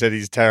historically said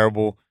he's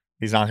terrible.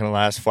 He's not going to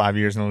last 5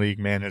 years in the league.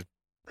 Man is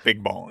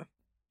big balling.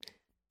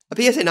 A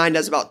PSA 9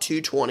 does about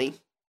 220,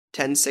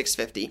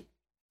 10,650.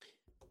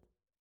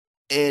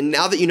 And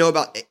now that you know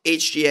about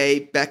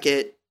HGA,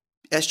 Beckett,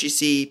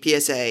 SGC,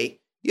 PSA,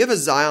 you have a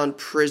Zion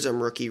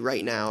Prism rookie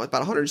right now at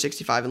about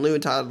 165. And Lou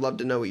and Todd, I'd love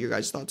to know what your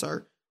guys' thoughts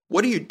are.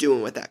 What are you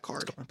doing with that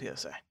card? On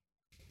PSA.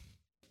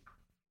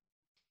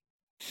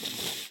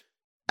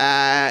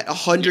 At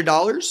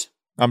 $100?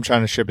 I'm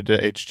trying to ship it to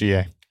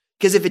HGA.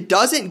 Because if it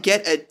doesn't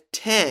get a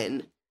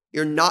 10,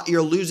 you're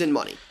losing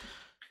money.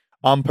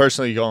 I'm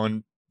personally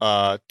going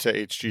to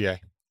HGA.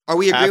 Are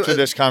we agreeing after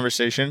this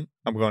conversation?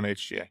 I'm going to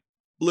HGA.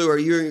 Lou, are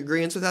you in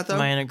agreement with that though?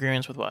 Am I in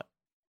agreement with what?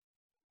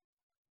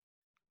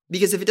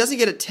 Because if it doesn't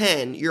get a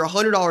 10, you're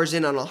 $100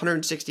 in on a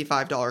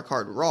 $165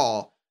 card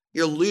raw.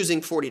 You're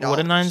losing $40. What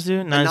did 9s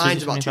do?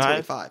 9's about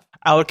 $225.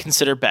 I would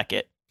consider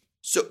Beckett.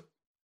 So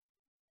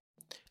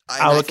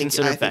I think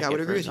I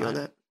would agree with you on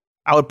that.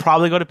 I would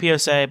probably go to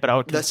PSA, but I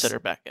would consider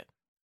Beckett.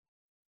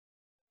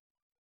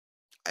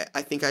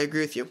 I think I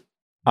agree with you.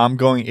 I'm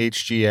going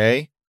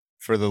HGA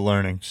for the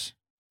learnings.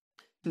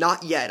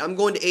 Not yet. I'm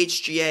going to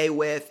HGA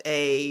with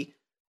a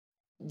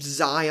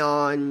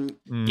Zion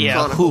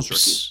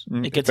Hoops.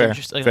 Rookie. It gets fair,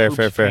 interesting. Fair.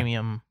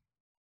 Premium.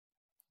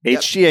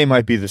 HGA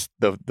might be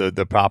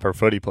the proper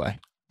footy play.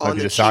 Might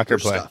be the soccer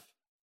play. Stuff.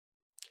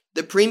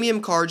 The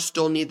premium cards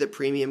still need the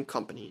premium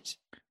companies.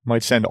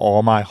 Might send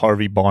all my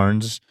Harvey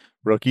Barnes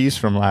rookies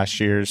from last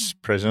year's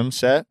Prism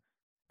set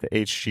to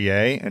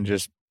HGA and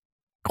just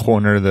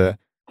corner the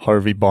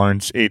Harvey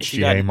Barnes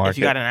HGA market. If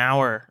you got an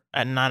hour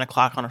at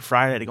 9:00 on a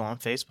Friday to go on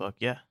Facebook,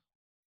 yeah.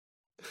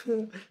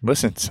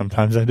 Listen,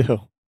 sometimes I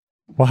do.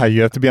 Why?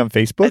 You have to be on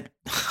Facebook?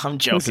 I'm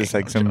joking. This is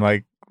like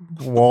like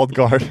walled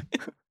garden.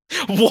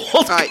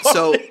 All right,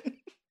 so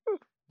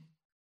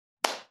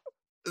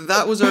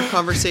that was our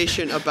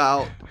conversation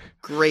about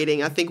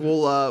grading. I think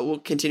we'll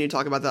continue to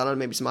talk about that on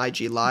maybe some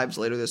IG Lives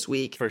later this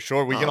week. For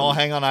sure. We can all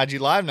hang on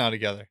IG Live now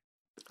together.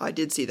 I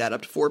did see that,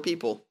 up to 4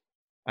 people.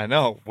 I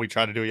know. We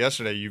tried to do it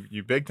yesterday.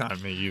 You big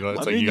time me.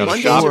 It's like you got a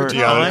shop.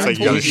 Mondays are It's like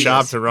you got a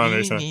shop to run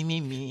or something.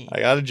 Me.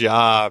 I got a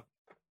job.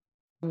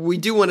 We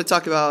do want to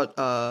talk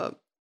about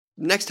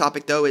next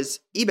topic though is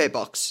eBay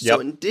bucks. Yep. So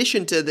in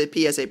addition to the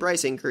PSA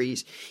price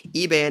increase,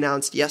 eBay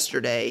announced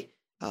yesterday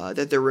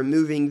that they're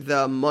removing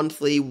the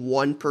monthly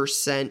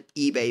 1%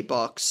 eBay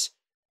bucks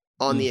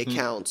on the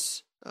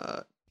accounts.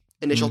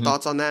 Initial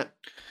thoughts on that?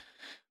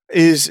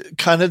 Is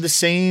kind of the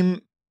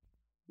same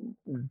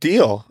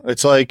deal.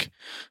 It's like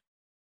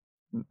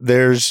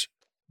there's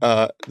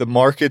the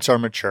markets are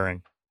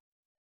maturing,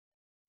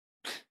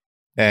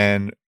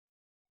 and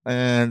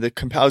I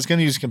was going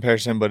to use a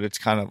comparison, but it's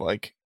kind of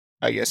like,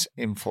 I guess,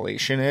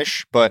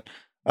 inflation-ish. But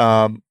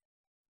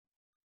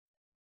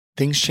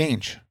things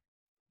change,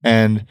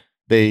 and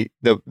the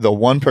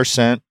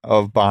 1%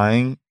 of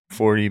buying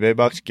for eBay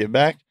bucks give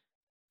back,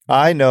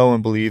 I know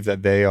and believe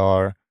that they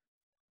are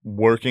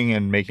working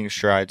and making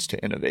strides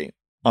to innovate.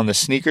 On the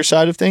sneaker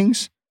side of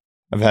things,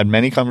 I've had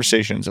many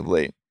conversations of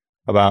late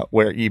about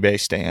where eBay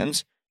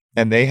stands,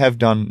 and they have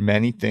done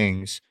many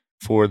things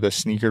for the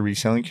sneaker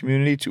reselling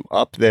community to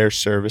up their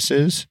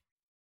services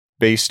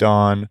based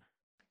on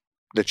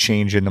the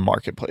change in the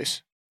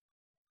marketplace.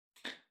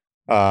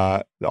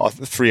 The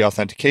free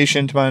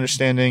authentication, to my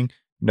understanding,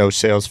 no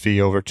sales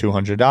fee over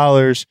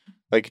 $200.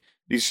 Like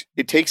these,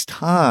 it takes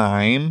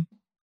time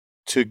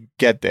to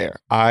get there.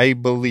 I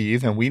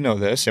believe, and we know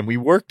this, and we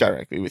work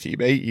directly with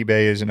eBay.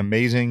 eBay is an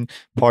amazing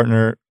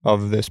partner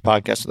of this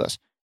podcast with us.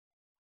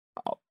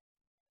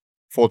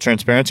 Full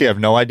transparency, I have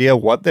no idea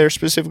what they're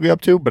specifically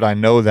up to, but I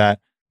know that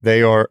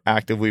they are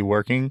actively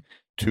working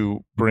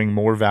to bring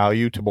more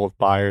value to both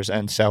buyers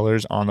and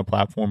sellers on the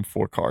platform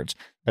for cards.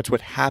 That's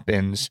what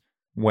happens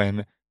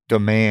when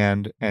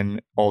demand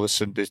and all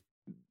this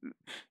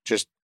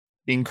just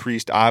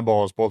increased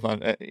eyeballs, both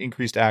on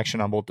increased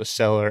action on both the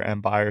seller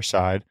and buyer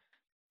side.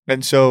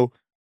 And so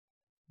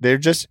they're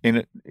just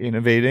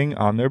innovating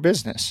on their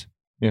business.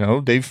 You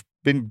know, they've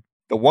been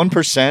the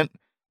 1%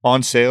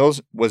 on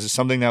sales was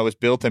something that was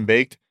built and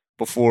baked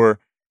before,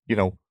 you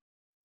know,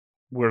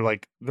 they're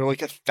like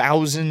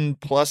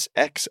 1,000+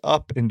 X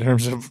up in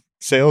terms of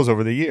sales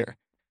over the year.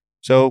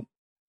 So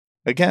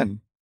again,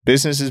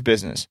 business is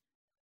business.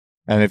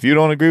 And if you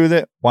don't agree with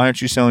it, why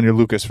aren't you selling your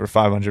Lucas for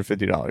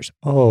 $550?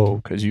 Oh,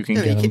 because you can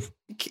get them.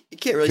 You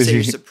can't really say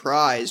you're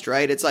surprised,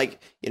 right? It's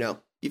like, you know,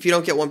 if you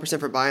don't get 1%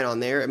 for buying on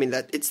there, I mean,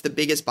 that it's the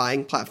biggest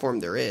buying platform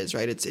there is,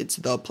 right? It's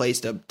the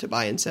place to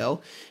buy and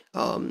sell.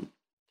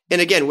 And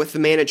again, with the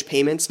managed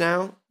payments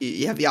now,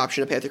 you have the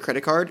option to pay with your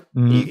credit card.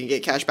 Mm-hmm. You can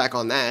get cash back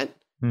on that,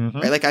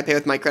 right? Like I pay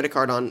with my credit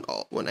card on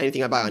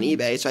anything I buy on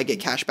eBay, so I get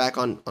cash back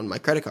on my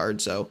credit card.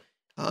 So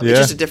it's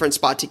just a different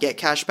spot to get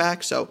cash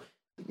back. So,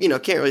 you know,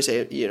 can't really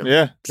say, you know.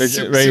 Yeah,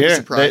 right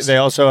here. They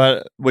also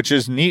had, which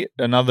is neat,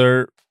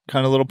 another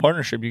kind of little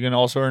partnership. You can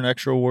also earn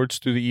extra rewards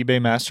through the eBay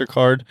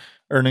MasterCard,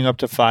 earning up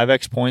to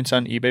 5x points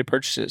on eBay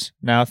purchases.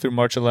 Now through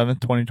March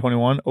 11th,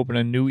 2021, open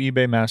a new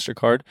eBay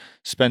MasterCard,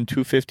 spend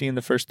 $250 in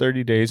the first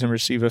 30 days, and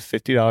receive a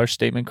 $50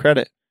 statement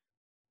credit.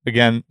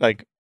 Again,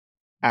 like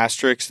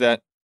asterisks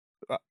that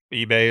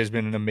eBay has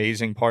been an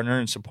amazing partner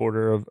and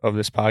supporter of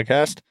this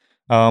podcast.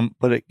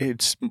 But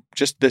it's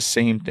just the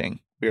same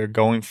thing. We are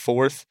going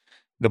forth.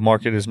 The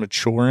market is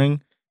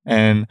maturing,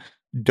 and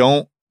I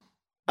don't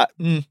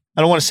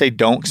want to say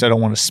don't because I don't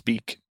want to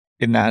speak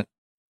in that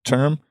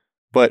term,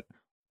 but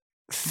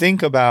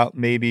think about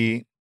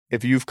maybe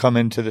if you've come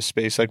into the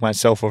space like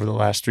myself over the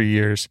last 3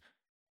 years,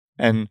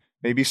 and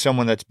maybe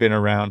someone that's been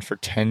around for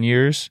 10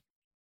 years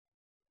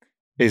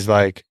is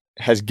like,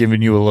 has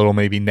given you a little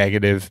maybe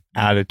negative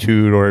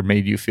attitude or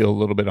made you feel a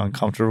little bit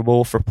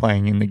uncomfortable for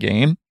playing in the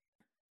game.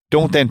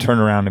 Don't then turn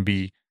around and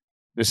be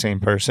the same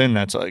person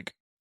that's like,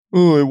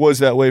 oh, it was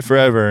that way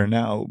forever, and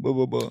now blah,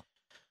 blah, blah.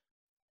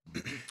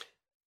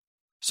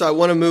 So I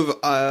want to move.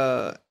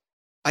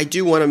 I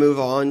do want to move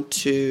on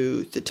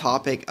to the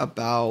topic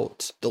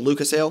about the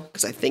Luka sale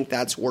because I think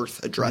that's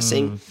worth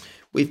addressing.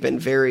 We've been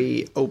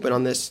very open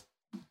on this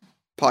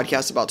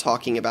podcast about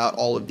talking about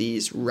all of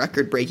these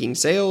record-breaking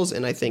sales,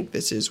 and I think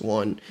this is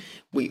one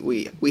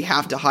we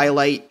have to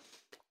highlight.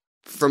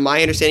 From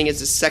my understanding, it's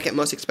the second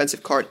most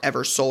expensive card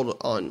ever sold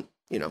on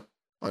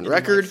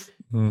record,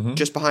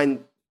 just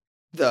behind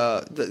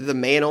the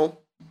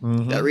Mantle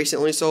that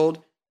recently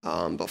sold.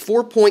 But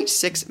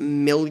 $4.6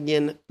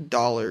 million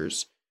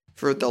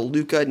for the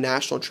Luka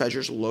National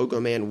Treasures Logo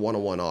Man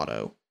 101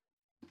 auto.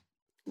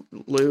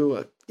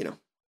 Lou,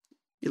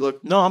 you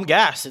look... No, I'm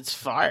gassed. It's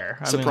fire.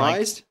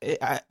 Surprised?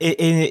 I mean,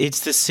 it's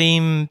the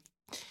same...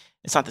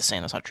 It's not the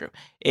same. That's not true.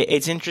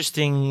 It's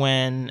interesting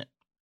when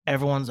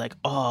everyone's like,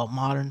 oh,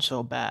 modern's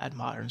so bad.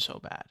 Modern's so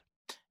bad.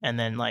 And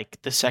then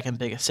like the second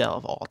biggest sale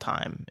of all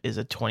time is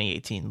a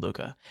 2018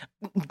 Luka.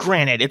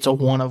 Granted, it's a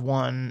one of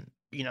one,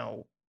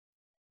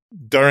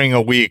 during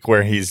a week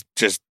where he's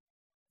just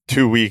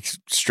 2 weeks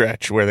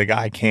stretch where the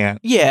guy can't.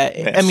 Yeah,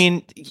 miss. I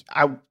mean,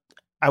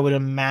 I would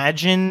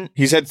imagine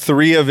he's had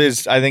 3 of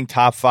his, I think,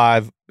 top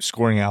 5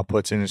 scoring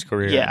outputs in his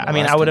career. Yeah, I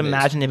mean, I would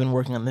imagine they've been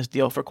working on this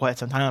deal for quite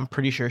some time. I'm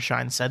pretty sure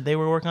Shine said they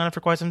were working on it for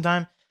quite some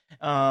time.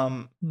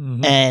 And,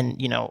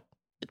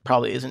 it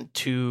probably isn't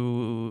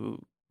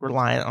too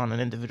reliant on an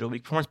individual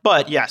week performance,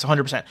 but yes,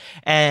 100%.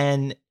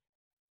 And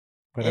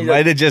but it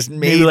might have just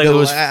made like the it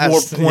was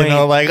last, 4 point.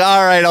 like,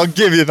 all right, I'll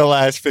give you the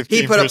last 15%.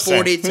 He put up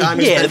 40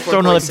 times. Yeah, throw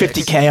another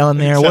 50K on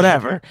there,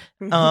 whatever.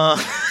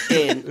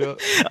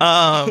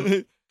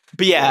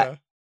 But yeah.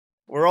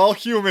 We're all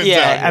humans. Yeah,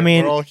 out here. I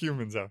mean, we're all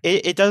humans out.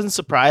 It doesn't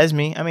surprise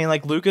me. I mean,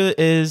 like Luka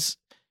is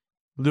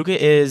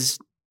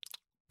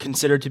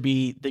considered to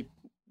be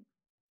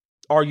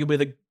arguably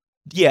the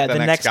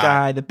next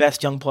guy, the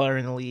best young player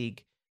in the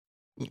league.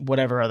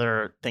 Whatever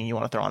other thing you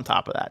want to throw on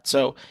top of that.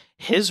 So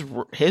his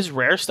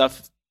rare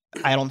stuff,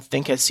 I don't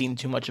think has seen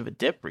too much of a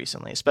dip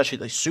recently, especially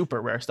the super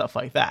rare stuff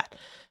like that.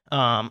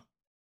 And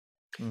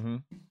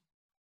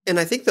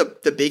I think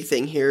the big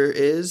thing here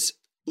is,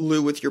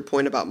 Lou, with your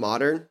point about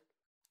modern,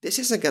 this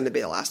isn't going to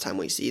be the last time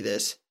we see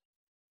this.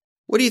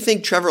 What do you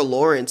think Trevor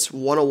Lawrence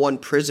 101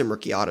 Prism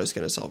rookie auto is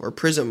going to sell, or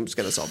Prism's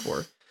going to sell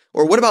for?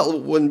 Or what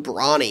about when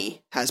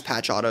Bronny has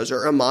patch autos,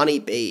 or Amani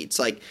Bates?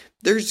 Like,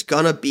 there's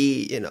going to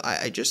be,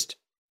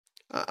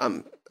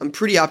 I'm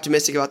pretty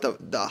optimistic about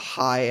the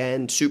high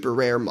end, super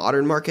rare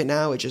modern market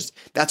now.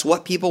 That's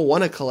what people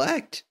want to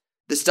collect.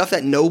 The stuff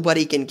that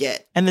nobody can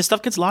get. And the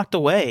stuff gets locked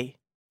away.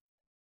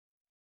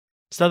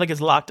 Stuff that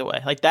gets locked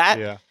away. Like that.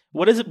 Yeah.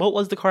 What is it? What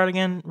was the card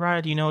again,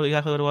 Ryan? Do you know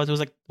exactly what it was?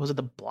 Was it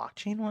the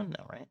blockchain one?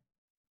 No, right?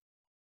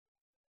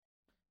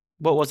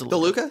 What was it? The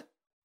Luka?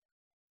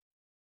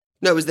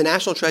 No, it was the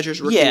National Treasures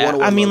rookie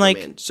 101 I mean, logo, like,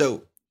 man.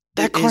 So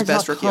that card's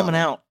not coming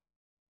out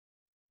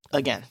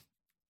again.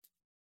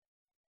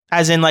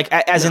 As in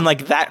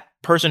that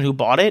person who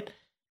bought it,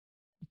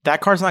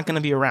 that card's not going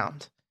to be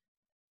around.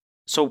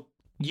 So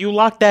you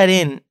lock that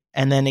in,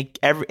 and then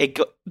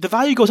the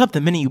value goes up the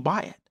minute you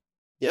buy it.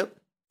 Yep.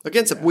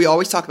 Again, we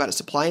always talk about it.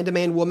 Supply and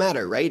demand will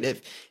matter, right?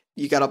 If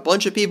you got a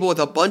bunch of people with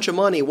a bunch of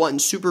money wanting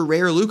super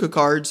rare Luka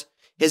cards,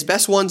 his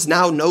best one's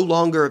now no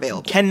longer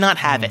available. Cannot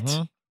have it.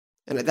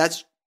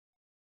 And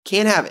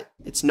can't have it.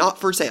 It's not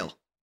for sale.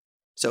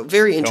 So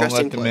very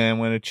interesting. Don't let the man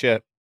win a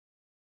chip.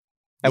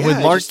 And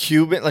with Mark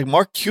Cuban,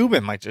 Mark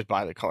Cuban might just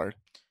buy the card.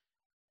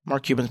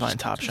 Mark Cuban's buying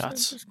Top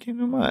Shots. Just came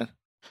to mind.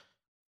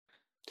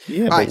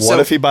 Yeah, but what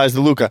if he buys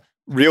the Luka?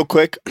 Real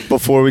quick,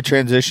 before we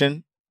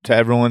transition to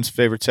everyone's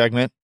favorite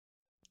segment,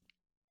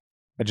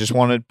 I just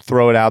want to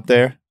throw it out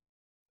there.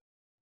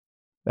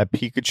 That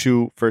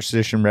Pikachu First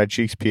Edition Red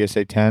Cheeks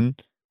PSA 10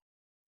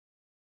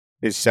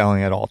 is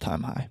selling at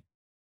all-time high.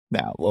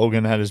 Now,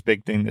 Logan had his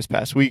big thing this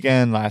past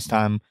weekend. Last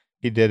time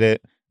he did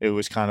it, it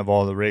was kind of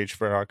all the rage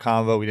for our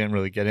convo. We didn't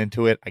really get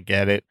into it. I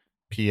get it.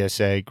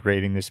 PSA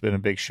grading, this has been a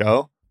big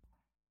show.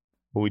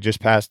 But we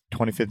just passed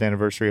 25th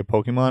anniversary of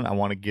Pokemon. I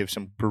want to give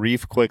some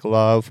brief, quick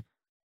love.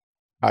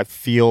 I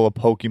feel a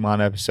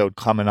Pokemon episode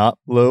coming up,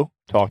 Lou.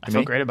 Talk to me. I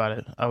feel great about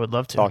it. I would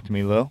love to. Talk to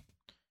me, Lou.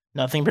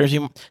 Nothing brings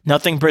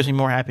me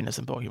more happiness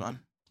than Pokemon.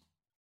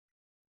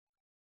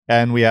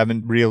 And we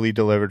haven't really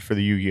delivered for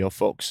the Yu-Gi-Oh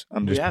folks.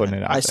 I'm just putting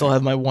it out there. I still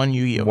have my one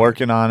Yu-Gi-Oh. I'm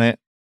working on it.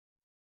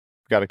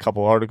 Got a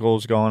couple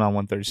articles going on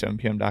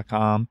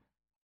 137pm.com.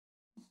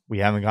 We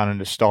haven't gone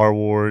into Star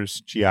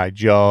Wars, G.I.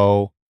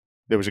 Joe.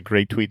 There was a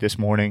great tweet this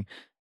morning.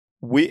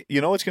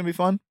 You know what's going to be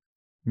fun?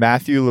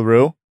 Matthew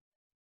LaRue,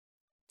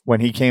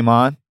 when he came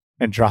on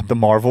and dropped the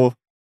Marvel,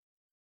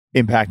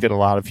 impacted a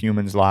lot of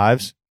humans'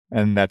 lives,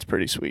 and that's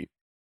pretty sweet.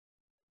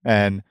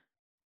 And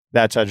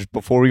that's just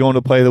before we go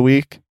into play of the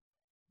week.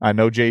 I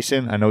know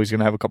Jason. I know he's going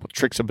to have a couple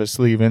tricks up his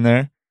sleeve in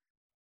there,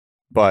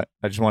 but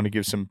I just want to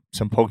give some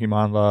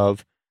Pokemon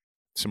love,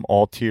 some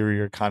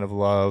ulterior kind of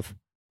love.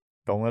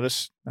 Don't let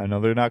us. I know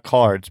they're not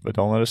cards, but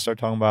don't let us start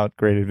talking about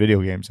graded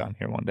video games on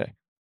here one day.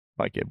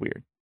 Might get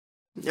weird.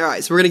 All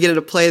right, so we're going to get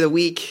into Play of the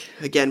Week.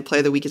 Again, Play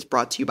of the Week is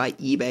brought to you by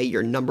eBay,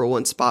 your number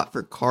one spot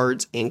for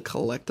cards and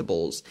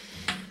collectibles.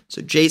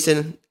 So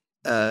Jason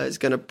is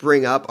going to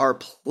bring up our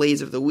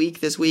Plays of the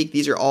Week this week.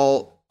 These are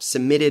all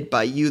submitted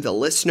by you, the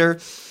listener.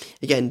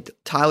 Again,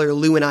 Tyler,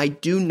 Lou, and I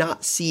do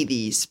not see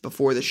these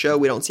before the show.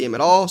 We don't see them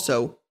at all.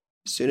 So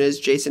as soon as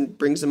Jason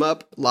brings them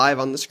up live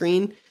on the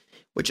screen,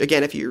 which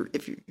again, if you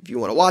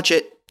want to watch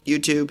it,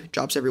 YouTube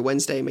drops every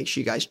Wednesday. Make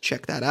sure you guys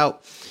check that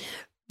out.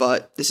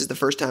 But this is the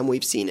first time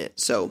we've seen it.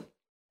 So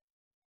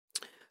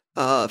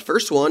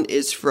first one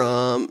is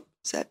from,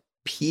 is that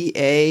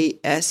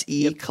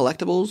PASE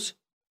Collectibles?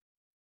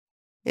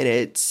 And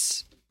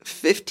it's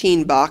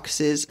 15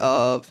 boxes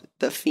of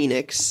the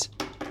Phoenix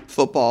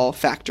football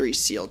factory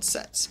sealed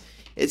sets.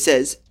 It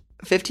says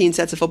 15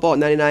 sets of football at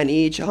 $99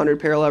 each, 100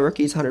 parallel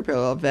rookies, 100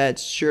 parallel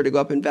vets, sure to go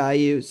up in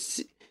value,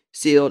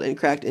 sealed and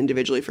cracked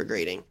individually for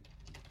grading.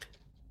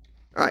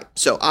 All right,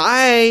 so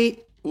I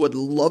would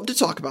love to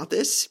talk about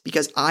this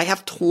because I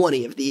have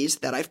 20 of these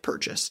that I've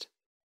purchased.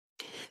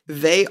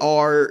 They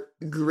are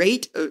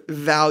great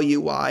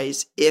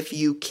value-wise if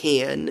you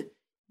can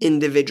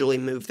individually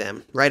move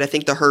them, right? I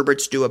think the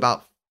Herberts do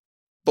about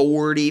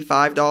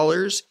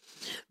 $45.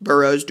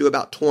 Burrows do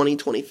about $20,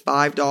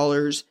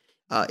 $25.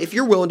 If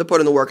you're willing to put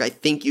in the work, I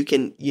think you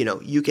can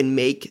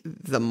make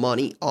the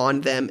money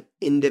on them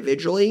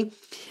individually.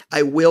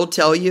 I will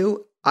tell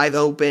you, I've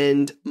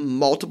opened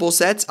multiple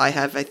sets. I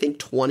have, I think,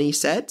 20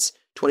 sets.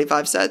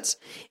 25 sets,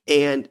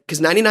 and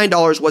because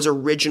 $99 was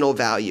original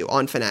value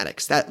on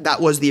Fanatics, that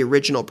was the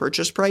original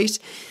purchase price.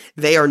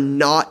 They are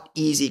not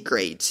easy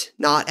grades,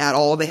 not at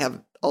all. They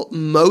have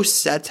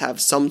most sets have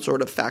some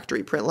sort of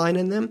factory print line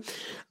in them.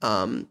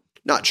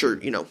 Not sure,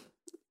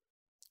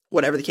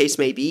 whatever the case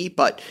may be,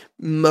 but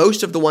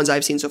most of the ones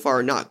I've seen so far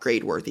are not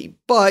grade worthy.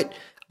 But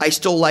I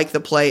still like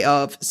the play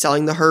of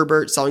selling the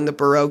Herbert, selling the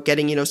Burrow,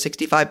 getting,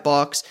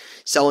 $65,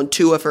 selling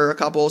Tua for a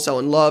couple,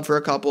 selling Love for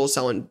a couple,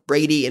 selling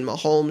Brady and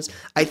Mahomes.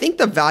 I think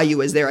the value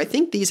is there. I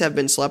think these have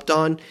been slept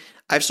on.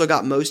 I've still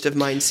got most of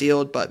mine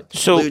sealed, but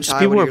so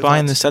people were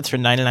buying the sets for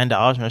 $99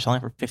 and they're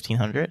selling for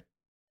 $1,500.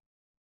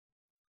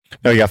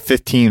 No, you got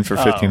 15 for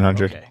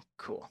 $1,500. Okay,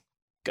 cool,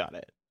 got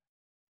it.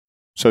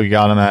 So you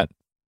got them at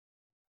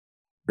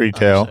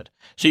retail. Understood.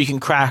 So you can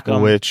crack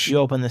them. Which you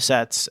open the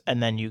sets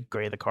and then you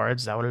grade the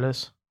cards. Is that what it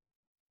is?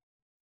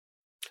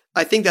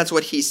 I think that's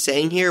what he's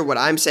saying here. What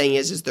I'm saying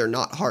is they're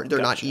not hard. They're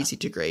not easy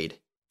to grade.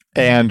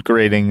 And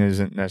grading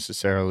isn't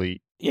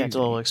necessarily it's a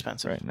little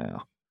expensive right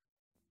now.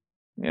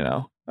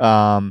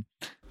 I'm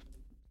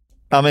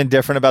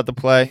indifferent about the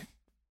play.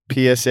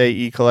 PSA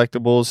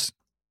e-collectibles.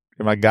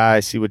 You're my guy. I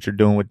see what you're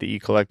doing with the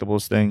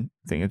e-collectibles thing.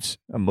 I think it's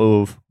a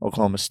move.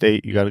 Oklahoma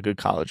State, you got a good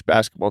college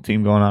basketball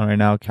team going on right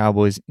now.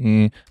 Cowboys,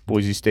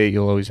 Boise State,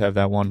 you'll always have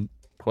that one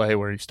play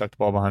where he stuck the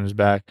ball behind his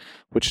back.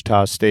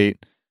 Wichita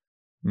State,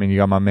 you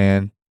got my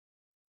man.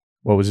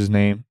 What was his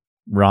name?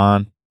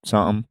 Ron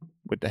something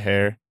with the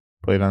hair.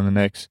 Played on the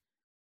Knicks.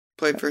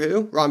 Played for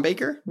who? Ron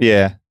Baker?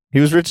 Yeah. He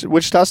was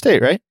Wichita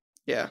State, right?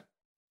 Yeah.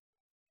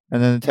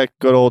 And then the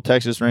good old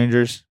Texas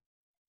Rangers.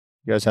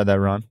 You guys had that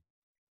run.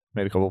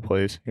 Made a couple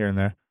plays here and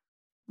there.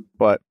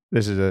 But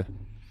this is a...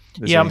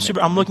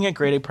 I'm looking at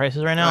graded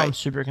prices right now. Right. I'm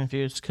super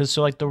confused. Because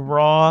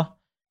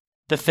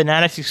the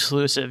Fanatics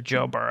exclusive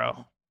Joe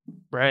Burrow,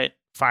 right?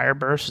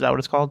 Fireburst, is that what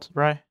it's called,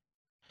 right?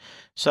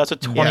 So that's a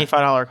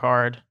 $25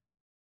 card.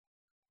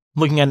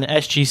 Looking at an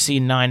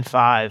SGC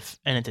 9.5,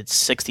 and it did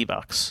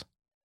 $60.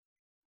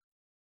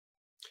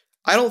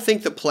 I don't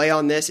think the play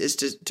on this is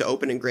to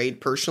open and grade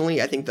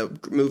personally. I think the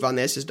move on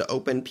this is to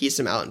open, piece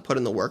them out, and put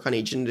in the work on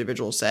each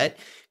individual set.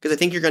 Because I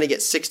think you're going to get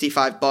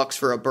 $65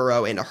 for a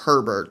Burrow and a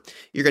Herbert.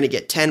 You're going to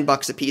get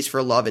 $10 a piece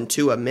for Love and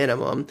Tua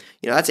minimum.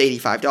 That's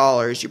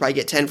 $85. You probably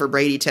get 10 for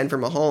Brady, 10 for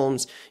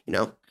Mahomes.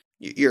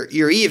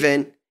 You're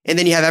even, and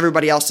then you have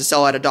everybody else to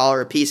sell at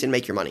 $1 a piece and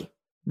make your money.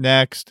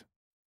 Next.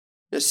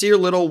 Nasir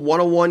Little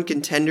 101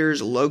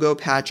 Contenders logo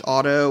patch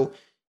auto.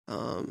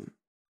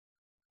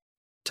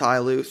 Ty,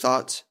 Lou,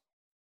 thoughts?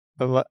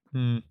 I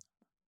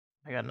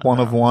got one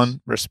of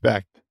one,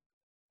 respect.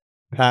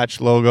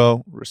 Patch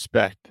logo,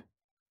 respect.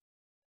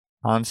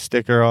 On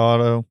sticker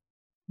auto,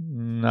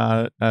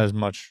 not as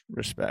much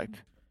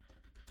respect.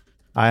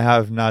 I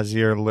have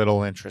Nasir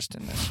little interest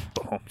in this.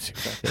 Boom. See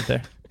what I did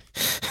there?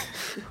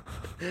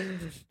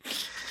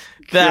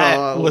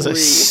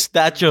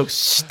 That joke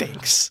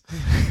stinks.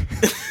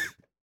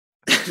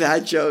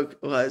 That joke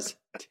was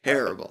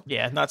terrible.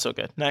 Yeah, not so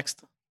good.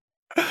 Next.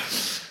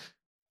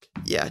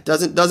 Yeah,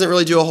 doesn't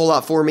really do a whole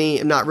lot for me.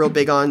 I'm not real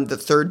big on the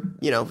third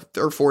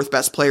or fourth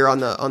best player on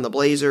the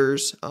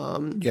Blazers.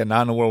 Not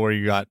in a world where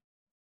you got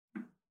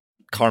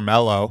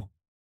Carmelo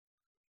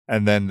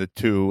and then the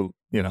two,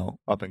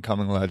 up and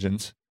coming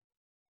legends.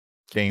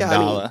 Dame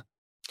Dalla.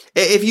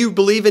 If you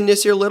believe in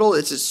Nasir Little,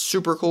 it's a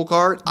super cool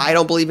card. I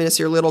don't believe in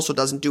Nasir Little, so it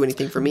doesn't do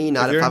anything for me.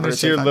 Not if at you're a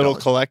Nasir Little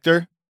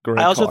collector.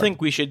 I also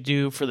think we should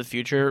do for the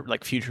future,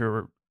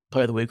 future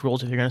Player of the Week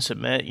rules. If you're going to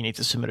submit, you need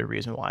to submit a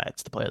reason why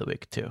it's the Player of the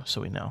Week too,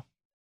 so we know.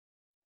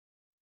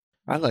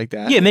 I like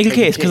that. Yeah, make a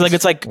case because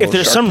if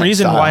there's some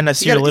reason why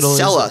Nasir Little is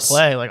a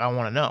play, I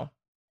want to know.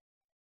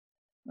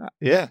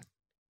 Yeah,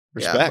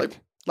 respect. Yeah,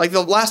 like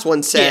the last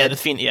one said.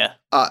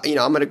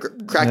 I'm going to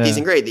crack these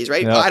and grade these,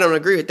 right? Yep. I don't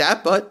agree with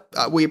that, but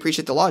we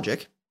appreciate the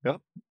logic. Yep.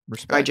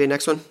 Respect. All right, Jay,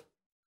 next one.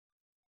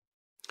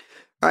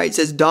 All right, it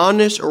says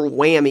Donnish or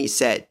Whammy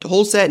set. The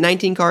whole set,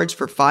 19 cards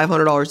for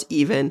 $500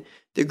 even.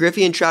 The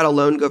Griffey and Trout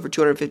alone go for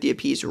 $250 a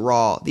piece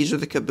raw. These are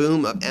the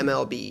Kaboom of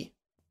MLB.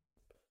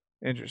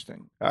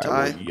 Interesting. All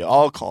right, you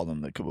all call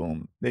them the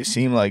Kaboom. They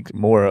seem like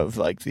more of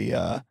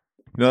the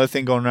another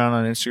thing going around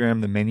on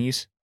Instagram, the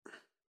minis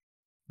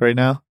right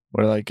now,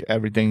 where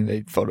everything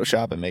they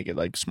Photoshop and make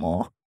it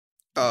small.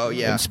 Oh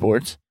yeah. In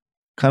sports,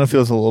 kind of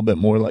feels a little bit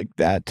more like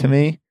that to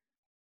me.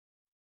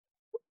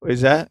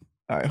 Is that?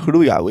 All right, who do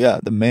we got? We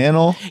got the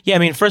Mantle.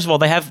 Yeah, first of all,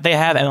 they have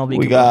MLB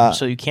Kaboom,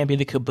 so you can't be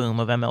the Kaboom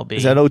of MLB.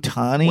 Is that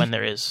Ohtani? When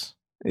there is.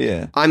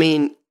 Yeah.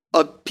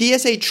 a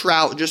PSA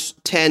Trout,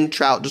 just 10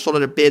 Trout, just sold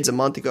at a bids a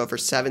month ago for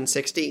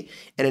 $760,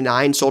 and a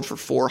 9 sold for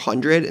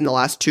 $400. And the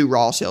last 2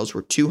 raw sales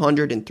were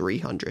 $200 and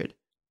 $300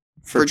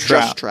 for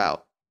just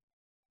Trout.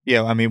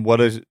 Yeah, I mean,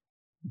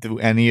 do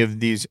any of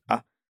these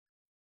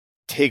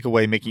take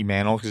away Mickey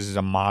Mantle because it's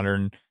a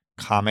modern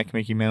comic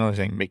Mickey Mantle? I'm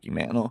saying Mickey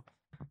Mantle.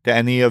 Do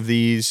any of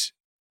these?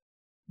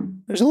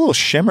 There's a little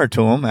shimmer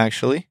to them,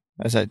 actually.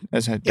 As I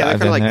they're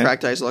kind of like there.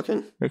 cracked eyes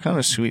looking. They're kind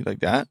of sweet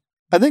like that.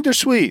 I think they're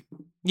sweet.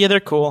 Yeah, they're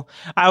cool.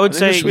 I would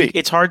say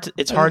it's hard to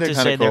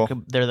say cool.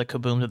 they're the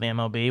kabooms of the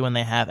MLB when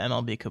they have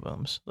MLB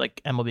kabooms.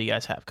 Like MLB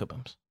guys have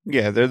kabooms.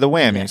 Yeah, they're the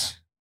whammies.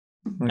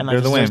 Yeah. And they're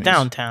the whammies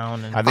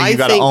downtown. And I think you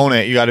got to own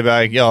it. You got to be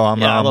like, yo,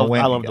 I'm a whammy.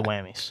 I love the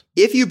whammies.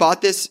 If you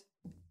bought this,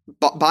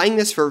 buying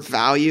this for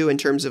value in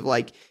terms of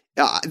like,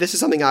 this is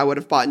something I would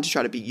have bought to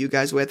try to beat you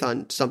guys with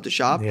on Stump to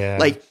Shop. Yeah.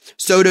 Like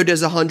Soto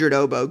does 100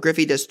 oboe,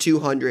 Griffey does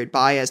 200,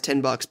 Baez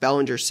 $10,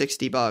 Bellinger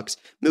 $60,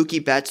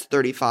 Mookie Betts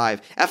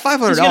 $35. At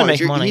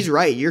 $500, he's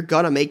right. You're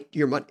gonna make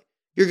your money.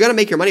 You're gonna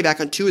make your money back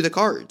on 2 of the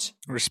cards.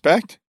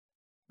 Respect.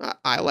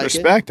 I like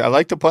Respect. it. I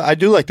like to play. I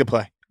do like to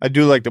play.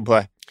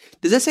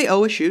 Does that say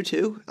OSU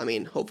too? I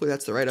mean, hopefully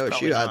that's the right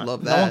OSU. I'd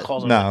love that. No one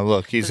calls no,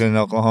 look, he's an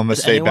Oklahoma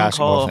State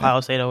basketball fan.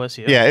 Ohio State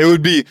OSU? Yeah, it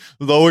would be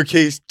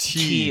lowercase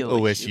t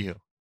OSU.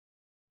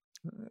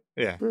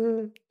 Yeah.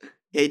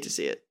 Hate to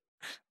see it.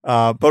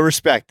 But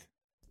respect.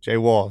 Jay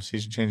Walls. He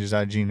should change his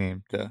IG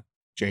name to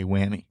Jay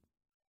Whammy.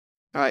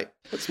 All right.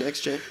 What's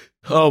next, Jay?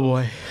 Oh,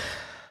 boy.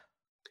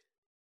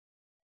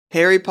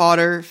 Harry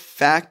Potter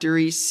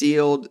factory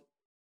sealed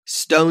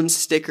stone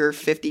sticker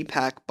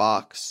 50-pack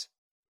box.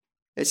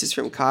 This is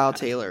from Kyle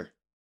Taylor.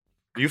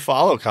 You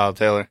follow Kyle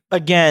Taylor.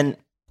 Again.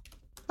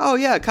 Oh,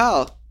 yeah,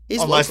 Kyle.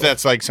 He's Unless local.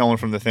 that's like someone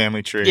from the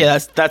family tree. Yeah,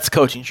 that's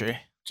coaching tree.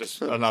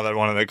 Just another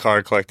one of the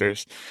card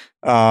collectors.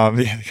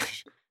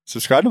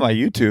 Subscribe to my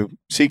YouTube.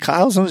 See,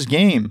 Kyle's on his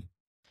game.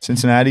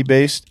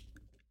 Cincinnati-based,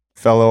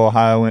 fellow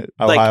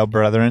Ohio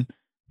brethren.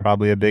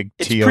 Probably a big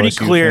It's TOSU pretty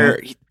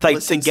clear, fan.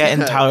 like, to get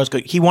in Tyler's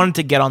good. He wanted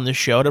to get on the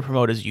show to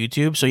promote his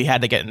YouTube, so he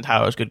had to get in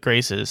Tyler's good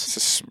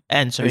graces.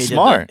 And so he's he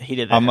smart. Did he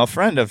did that. I'm a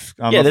friend of.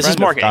 This is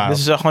marketing. This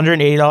is a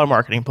 $180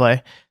 marketing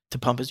play to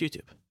pump his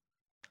YouTube.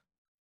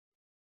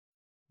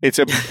 It's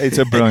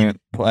a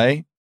brilliant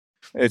play.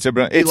 It's a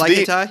brilliant. You like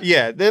it, Ty?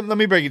 Yeah. Let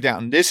me break it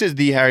down. This is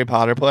the Harry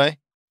Potter play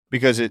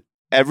because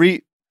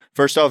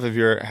first off, if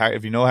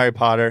you know Harry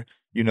Potter,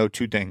 you know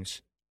 2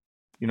 things.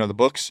 You know the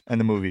books and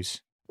the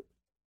movies.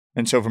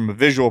 And so from a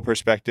visual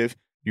perspective,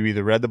 you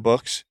either read the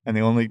books and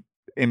the only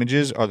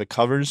images are the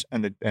covers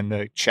and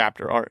the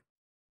chapter art.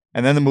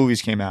 And then the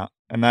movies came out,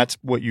 and that's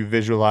what you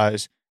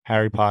visualize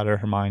Harry Potter,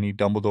 Hermione,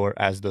 Dumbledore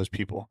as those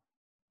people.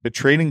 The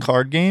trading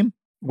card game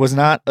was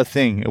not a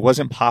thing. It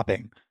wasn't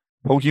popping.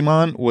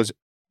 Pokemon was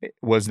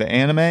the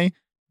anime,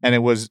 and it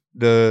was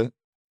the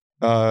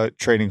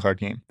trading card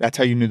game. That's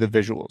how you knew the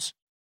visuals.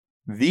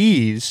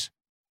 These,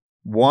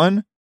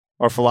 one,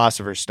 are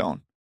Philosopher's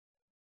Stone.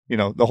 You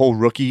know, the whole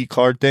rookie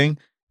card thing.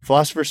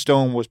 Philosopher's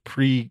Stone was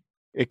pre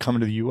it coming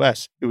to the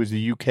US. It was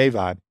the UK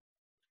vibe.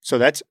 So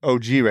that's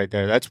OG right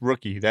there. That's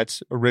rookie.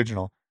 That's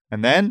original.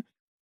 And then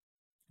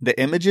the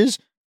images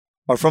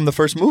are from the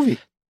first movie.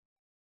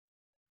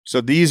 So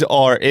these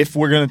are, if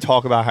we're going to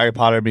talk about Harry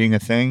Potter being a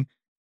thing,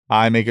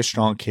 I make a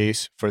strong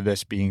case for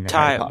this being the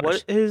Harry Potters.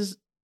 What is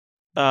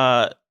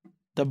the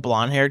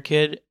blonde-haired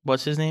kid?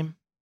 What's his name?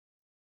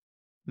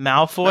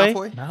 Malfoy?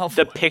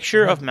 The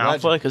picture of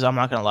Malfoy, because I'm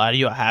not going to lie to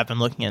you, I have been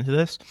looking into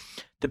this.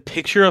 The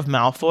picture of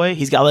Malfoy,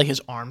 he's got like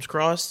his arms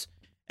crossed,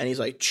 and he's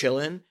like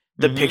chilling.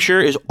 The picture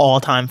is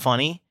all-time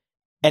funny,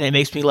 and it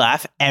makes me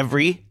laugh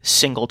every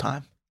single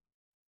time.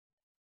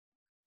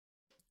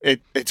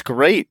 It's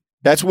great.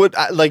 That's what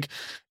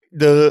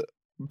the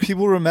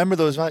people remember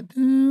those. That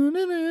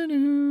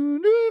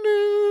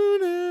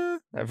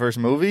first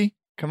movie.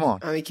 Come on.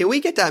 I mean, can we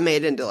get that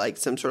made into like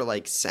some sort of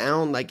like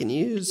sound I can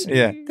use?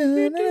 Yeah.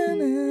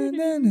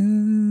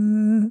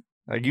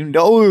 Like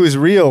it was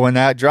real when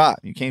that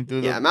dropped. You came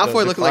through.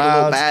 Malfoy looking like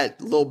a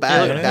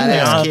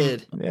badass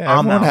kid. Yeah,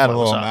 everyone had a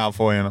little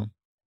Malfoy in him.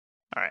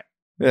 All right.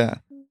 Yeah.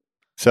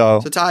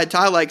 So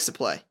Ty likes to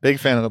play. Big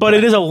fan of the play. But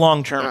it is a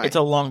long term. Right. It's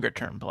a longer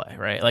term play,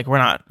 right? Like we're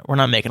not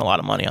making a lot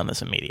of money on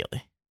this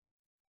immediately.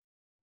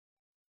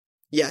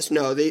 Yes,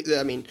 no.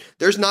 I mean,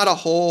 there's not a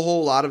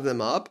whole lot of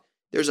them up.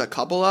 There's a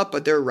couple up,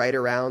 but they're right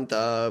around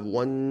the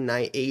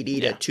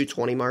 180 to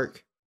 220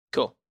 mark.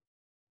 Cool. All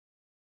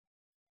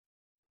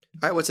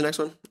right, what's the next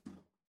one?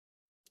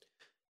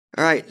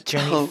 All right.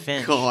 Jenny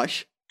Finch.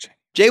 Gosh.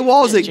 Jay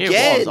Walls again.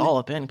 Jay Walls all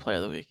up in Player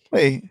of the Week.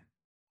 Wait.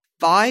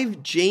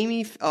 5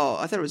 Jamie. Oh,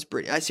 I thought it was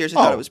Britney. I seriously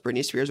thought it was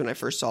Britney Spears when I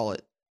first saw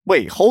it.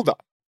 Wait, hold on.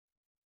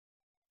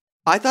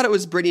 I thought it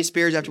was Britney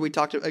Spears after we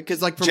talked to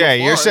because like from Jay,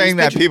 afar, you're saying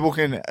that people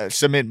can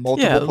submit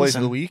multiple plays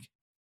of the week?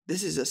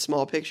 This is a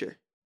small picture.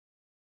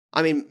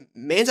 I mean,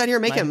 man's out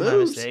here making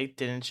moves. Mistake,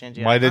 didn't change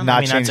the Why icon. did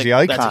not change the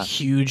icon? That's a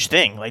huge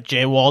thing. Like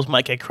Jay Walls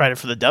might get credit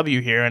for the W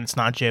here, and it's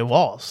not Jay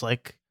Walls.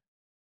 Like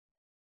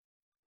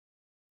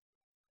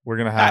we're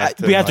gonna have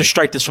to. We have to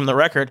strike this from the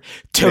record.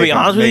 To be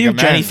honest with you,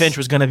 Jenny Finch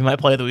was going to be my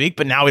play of the week,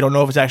 but now we don't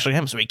know if it's actually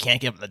him, so we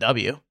can't give him the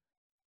W.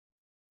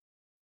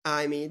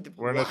 I mean,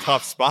 we're in a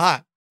tough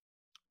spot.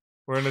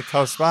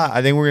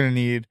 I think we're gonna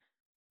need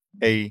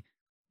a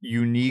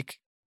unique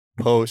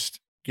post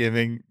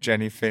giving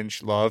Jenny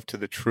Finch love to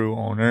the true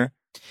owner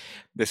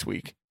this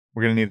week.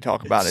 We're going to need to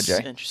talk about it,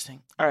 Jay.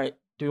 Interesting. All right.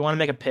 Do we want to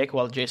make a pick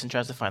while Jason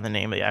tries to find the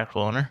name of the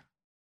actual owner?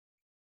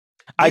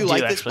 I do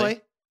like this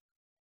play?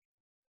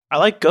 I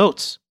like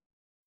goats.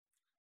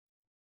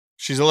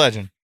 She's a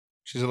legend.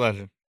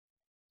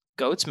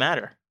 Goats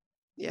matter.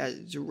 Yeah,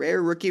 it's a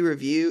rare rookie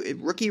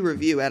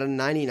review out of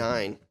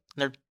 99.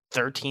 They're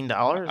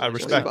 $13. I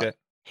respect it.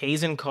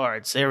 Hazen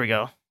Cards. There we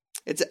go.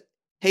 It's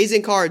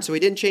Hazen Cards, so we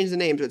didn't change the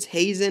name, so it's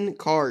Hazen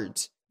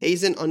Cards.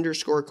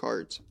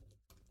 Hazen_cards.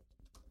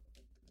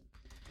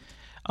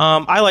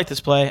 I like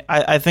this play.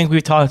 I think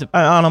we've talked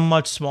on a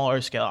much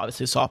smaller scale.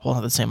 Obviously, softball is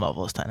not the same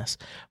level as tennis,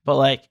 but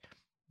like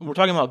we're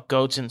talking about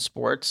goats in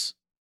sports.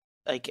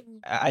 Like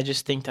I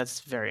just think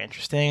that's very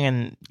interesting,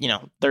 and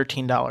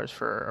 $13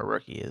 for a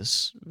rookie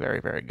is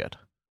very, very good.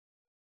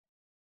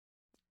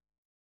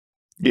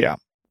 Yeah,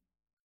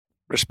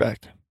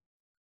 respect.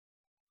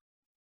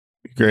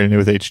 You grading it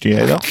with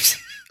HGA though?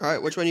 All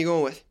right, which one are you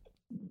going with?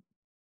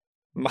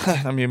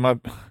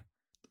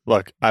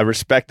 Look, I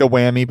respect the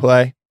whammy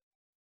play.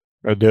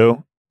 I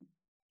do.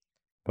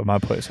 But my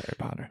play is Harry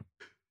Potter.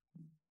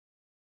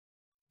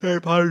 Harry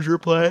Potter's your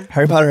play?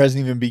 Harry Potter hasn't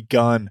even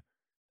begun.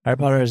 They're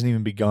about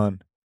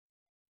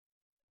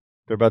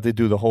to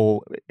do the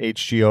whole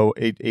HGA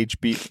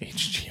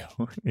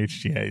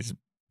is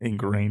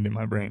ingrained in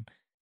my brain.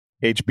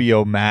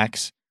 HBO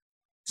Max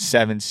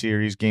 7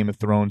 series, Game of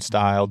Thrones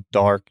style,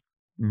 dark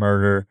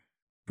murder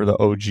for the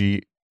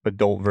OG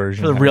adult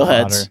version. For the real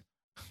heads.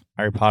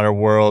 Harry Potter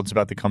World's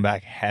about to come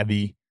back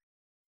heavy.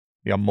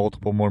 We got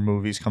multiple more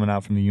movies coming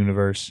out from the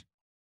universe.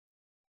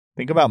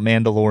 Think about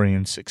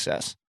Mandalorian's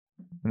success,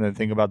 and then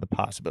think about the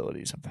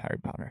possibilities of Harry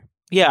Potter.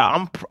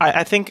 Yeah,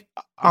 I think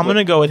I'm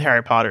gonna go with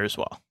Harry Potter as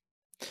well.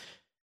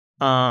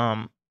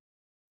 I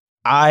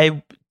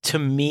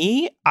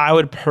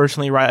would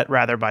personally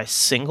rather buy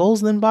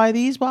singles than buy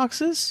these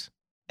boxes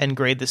and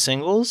grade the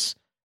singles.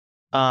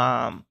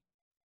 But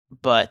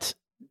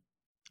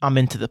I'm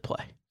into the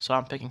play, so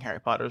I'm picking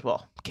Harry Potter as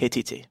well.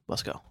 KTT,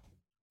 let's go.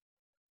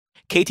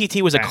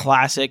 KTT was a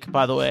classic,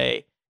 by the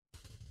way.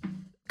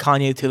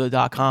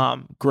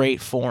 KanyeTutor.com, great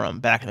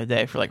forum back in the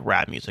day for like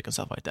rap music and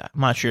stuff like that.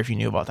 I'm not sure if you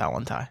knew about that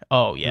one, Ty.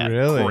 Oh yeah,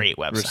 really? Great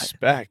website.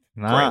 Respect.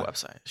 Great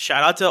website.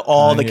 Shout out to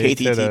all the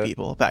KTT Tutor.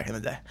 people back in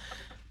the day.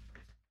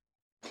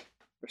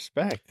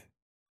 Respect.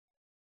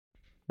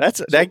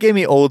 That gave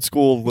me old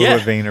school Lil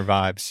Vayner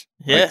vibes.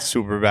 Yeah, like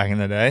super back in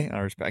the day. I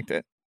respect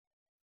it.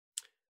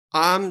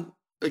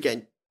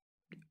 Again,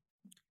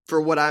 for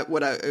what I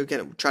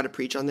again try to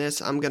preach on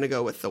this, I'm gonna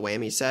go with the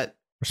whammy set.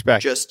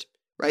 Respect. Just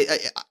right.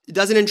 It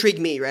doesn't intrigue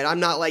me, right? I'm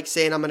not like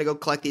saying I'm gonna go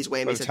collect these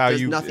whammy sets.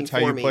 There's nothing for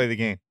me. It's how you play the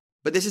game.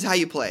 But this is how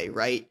you play,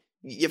 right?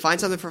 You find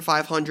something for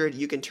 500,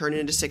 you can turn it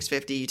into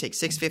 650. You take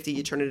 650,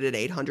 you turn it into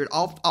 800.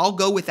 I'll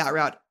go with that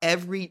route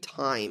every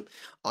time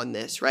on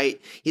this,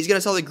 right? He's gonna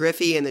sell the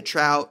Griffey and the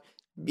Trout,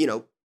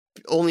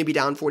 only be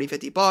down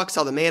 $40-$50,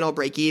 sell the Mantle,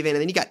 break even,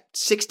 and then you got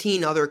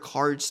 16 other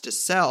cards to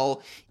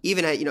sell,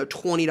 even at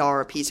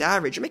 $20 a piece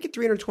average. You're making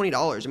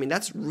 $320. I mean,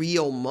 that's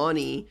real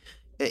money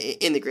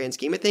in the grand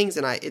scheme of things,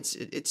 and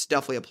it's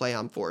definitely a play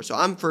I'm for. So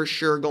I'm for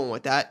sure going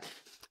with that.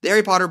 The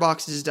Harry Potter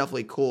boxes is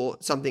definitely cool.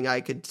 Something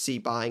I could see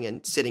buying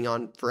and sitting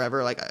on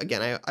forever. Like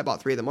again, I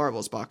bought 3 of the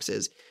Marvels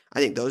boxes. I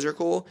think those are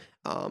cool.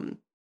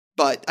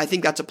 But I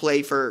think that's a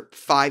play for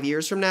 5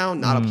 years from now,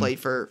 not a play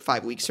for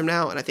 5 weeks from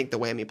now. And I think the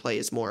whammy play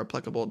is more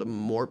applicable to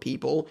more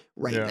people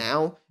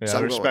now. Yeah, so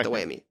I'm going with the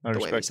whammy. I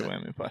respect the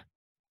whammy play.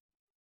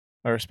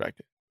 I respect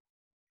it.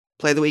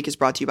 Play of the week is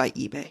brought to you by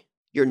eBay,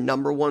 your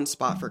number one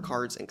spot for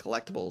cards and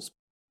collectibles.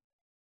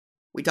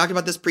 We talked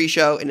about this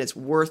pre-show, and it's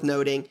worth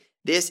noting.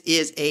 This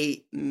is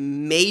a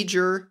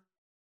major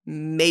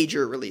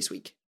release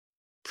week.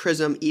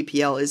 Prism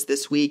EPL is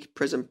this week.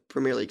 Prism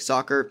Premier League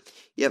Soccer.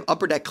 You have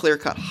Upper Deck Clear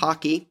Cut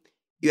Hockey.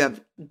 You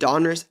have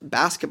Donruss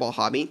Basketball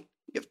Hobby.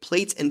 You have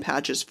Plates and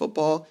Patches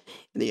Football.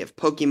 And then you have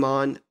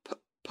Pokemon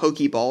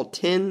Pokeball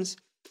Tins.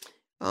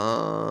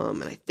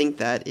 And I think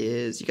that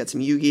is, you got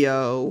some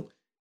Yu-Gi-Oh!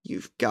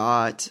 You've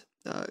got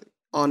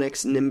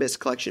Onyx Nimbus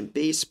Collection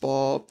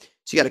Baseball.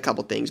 So you got a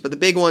couple things. But the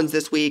big ones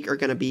this week are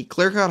going to be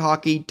Clear Cut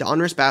Hockey,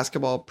 Donruss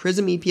Basketball,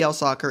 Prism EPL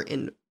Soccer,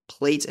 and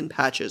Plates and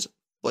Patches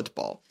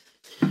Football.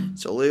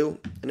 So Lou,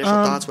 initial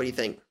thoughts, what do you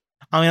think?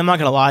 I mean, I'm not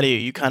gonna lie to you.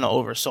 You kind of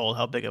oversold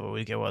how big of a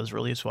week it was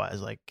release wise.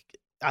 Like,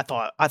 I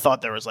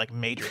thought there was like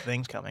major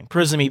things coming.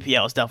 Prism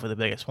EPL is definitely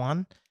the biggest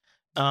one.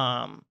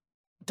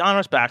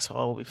 Donruss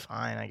Basketball will be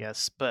fine, I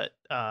guess, but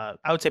I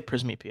would say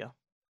Prism EPL.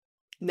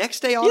 Next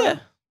day auto. Yeah.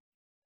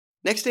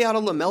 Next day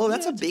auto LaMelo.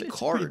 That's a big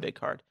card. A pretty big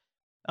card.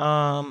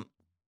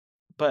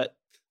 But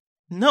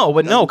no,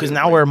 because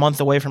now we're a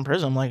month away from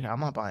Prism. Like, I'm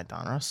not buying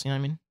Donruss. You know what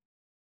I mean?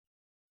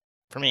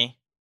 For me.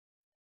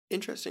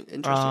 Interesting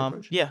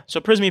approach. Yeah,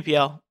 so Prism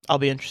EPL, I'll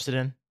be interested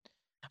in.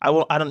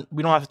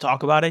 We don't have to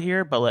talk about it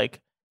here, but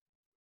like,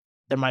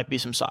 there might be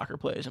some soccer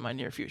plays in my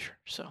near future.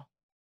 So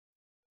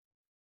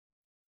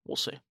we'll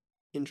see.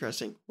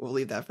 Interesting. We'll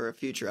leave that for a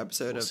future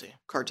episode of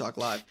Card Talk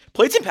Live.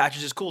 Plates and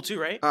patches is cool too,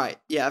 right? All right.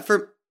 Yeah.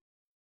 Plates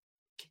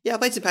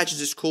and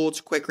patches is cool. It's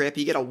a quick rip.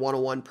 You get a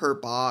 101 per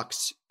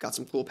box. Got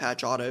some cool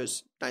patch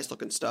autos. Nice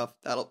looking stuff.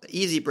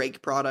 Easy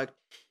break product.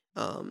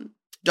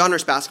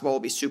 Donruss basketball will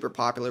be super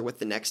popular with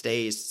the next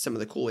days. Some of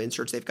the cool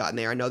inserts they've gotten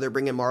there. I know they're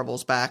bringing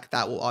Marvels back.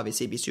 That will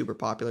obviously be super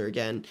popular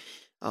again.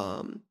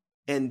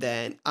 And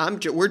then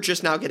we're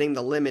just now getting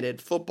the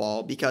limited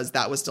football because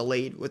that was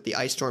delayed with the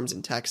ice storms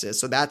in Texas.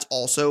 So that's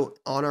also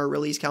on our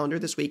release calendar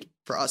this week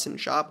for us in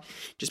shop,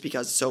 just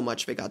because so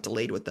much of it got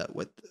delayed with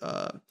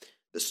the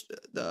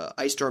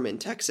ice storm in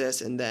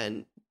Texas, and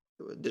then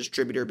the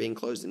distributor being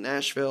closed in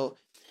Nashville.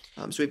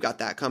 So we've got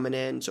that coming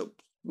in. So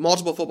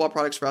multiple football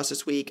products for us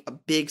this week, a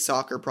big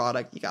soccer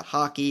product. You got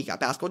hockey, you got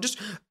basketball, just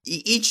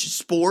each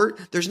sport.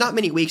 There's not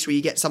many weeks where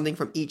you get something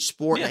from each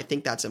sport, and I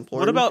think that's important.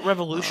 What about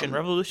Revolution?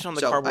 Revolution on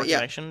the Cardboard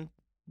Connection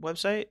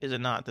website? Is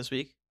it not this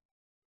week?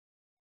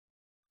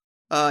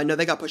 No,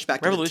 they got pushed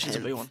back. Revolution's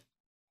a big one.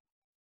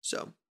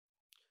 So,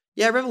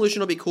 yeah, Revolution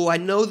will be cool. I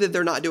know that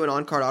they're not doing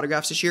on-card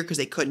autographs this year because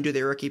they couldn't do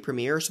their rookie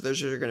premiere, so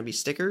those are going to be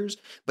stickers.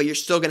 But you're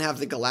still going to have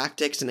the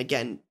Galactics, and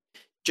again,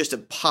 just a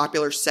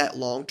popular set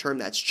long-term.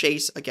 That's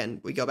Chase.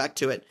 Again, we go back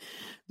to it.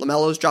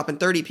 LaMelo's dropping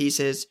 30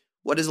 pieces.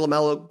 What is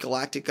LaMelo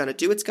Galactic going to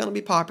do? It's going to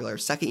be popular.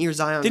 Second-year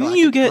Zion Didn't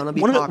Galactic, you get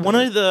one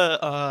of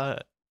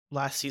the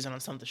last season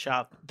on Some to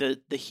Shop, the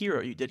hero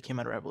you did came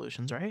out of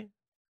Revolutions, right?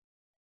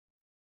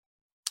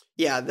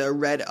 Yeah, the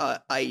red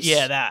ice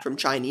that. from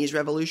Chinese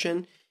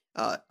Revolution.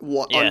 On-card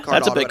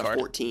that's a auto big out of card.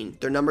 14.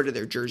 They're numbered to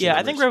their jersey Yeah,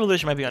 numbers. I think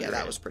Revolution might be underrated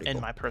that was pretty cool.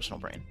 in my personal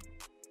brain.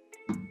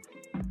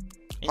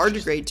 Hard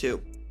to grade,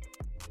 too.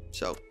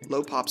 So,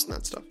 low pops and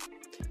that stuff.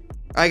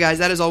 All right, guys,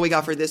 that is all we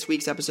got for this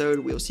week's episode.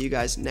 We will see you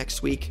guys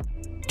next week.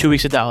 2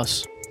 weeks of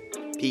Dallas.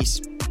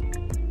 Peace.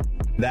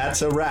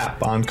 That's a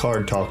wrap on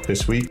Card Talk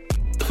this week.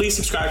 Please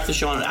subscribe to the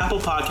show on Apple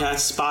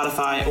Podcasts,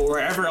 Spotify, or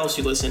wherever else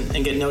you listen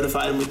and get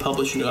notified when we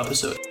publish a new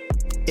episode.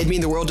 It'd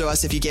mean the world to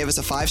us if you gave us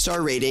a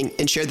 5-star rating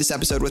and shared this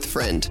episode with a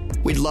friend.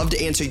 We'd love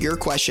to answer your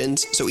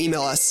questions, so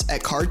email us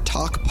at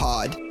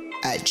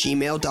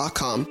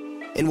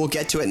cardtalkpod@gmail.com, and we'll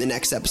get to it in the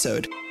next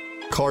episode.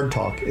 Card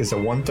Talk is a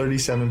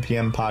 1:37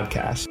 p.m.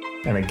 podcast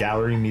and a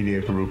Gallery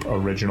Media Group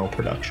original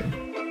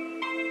production.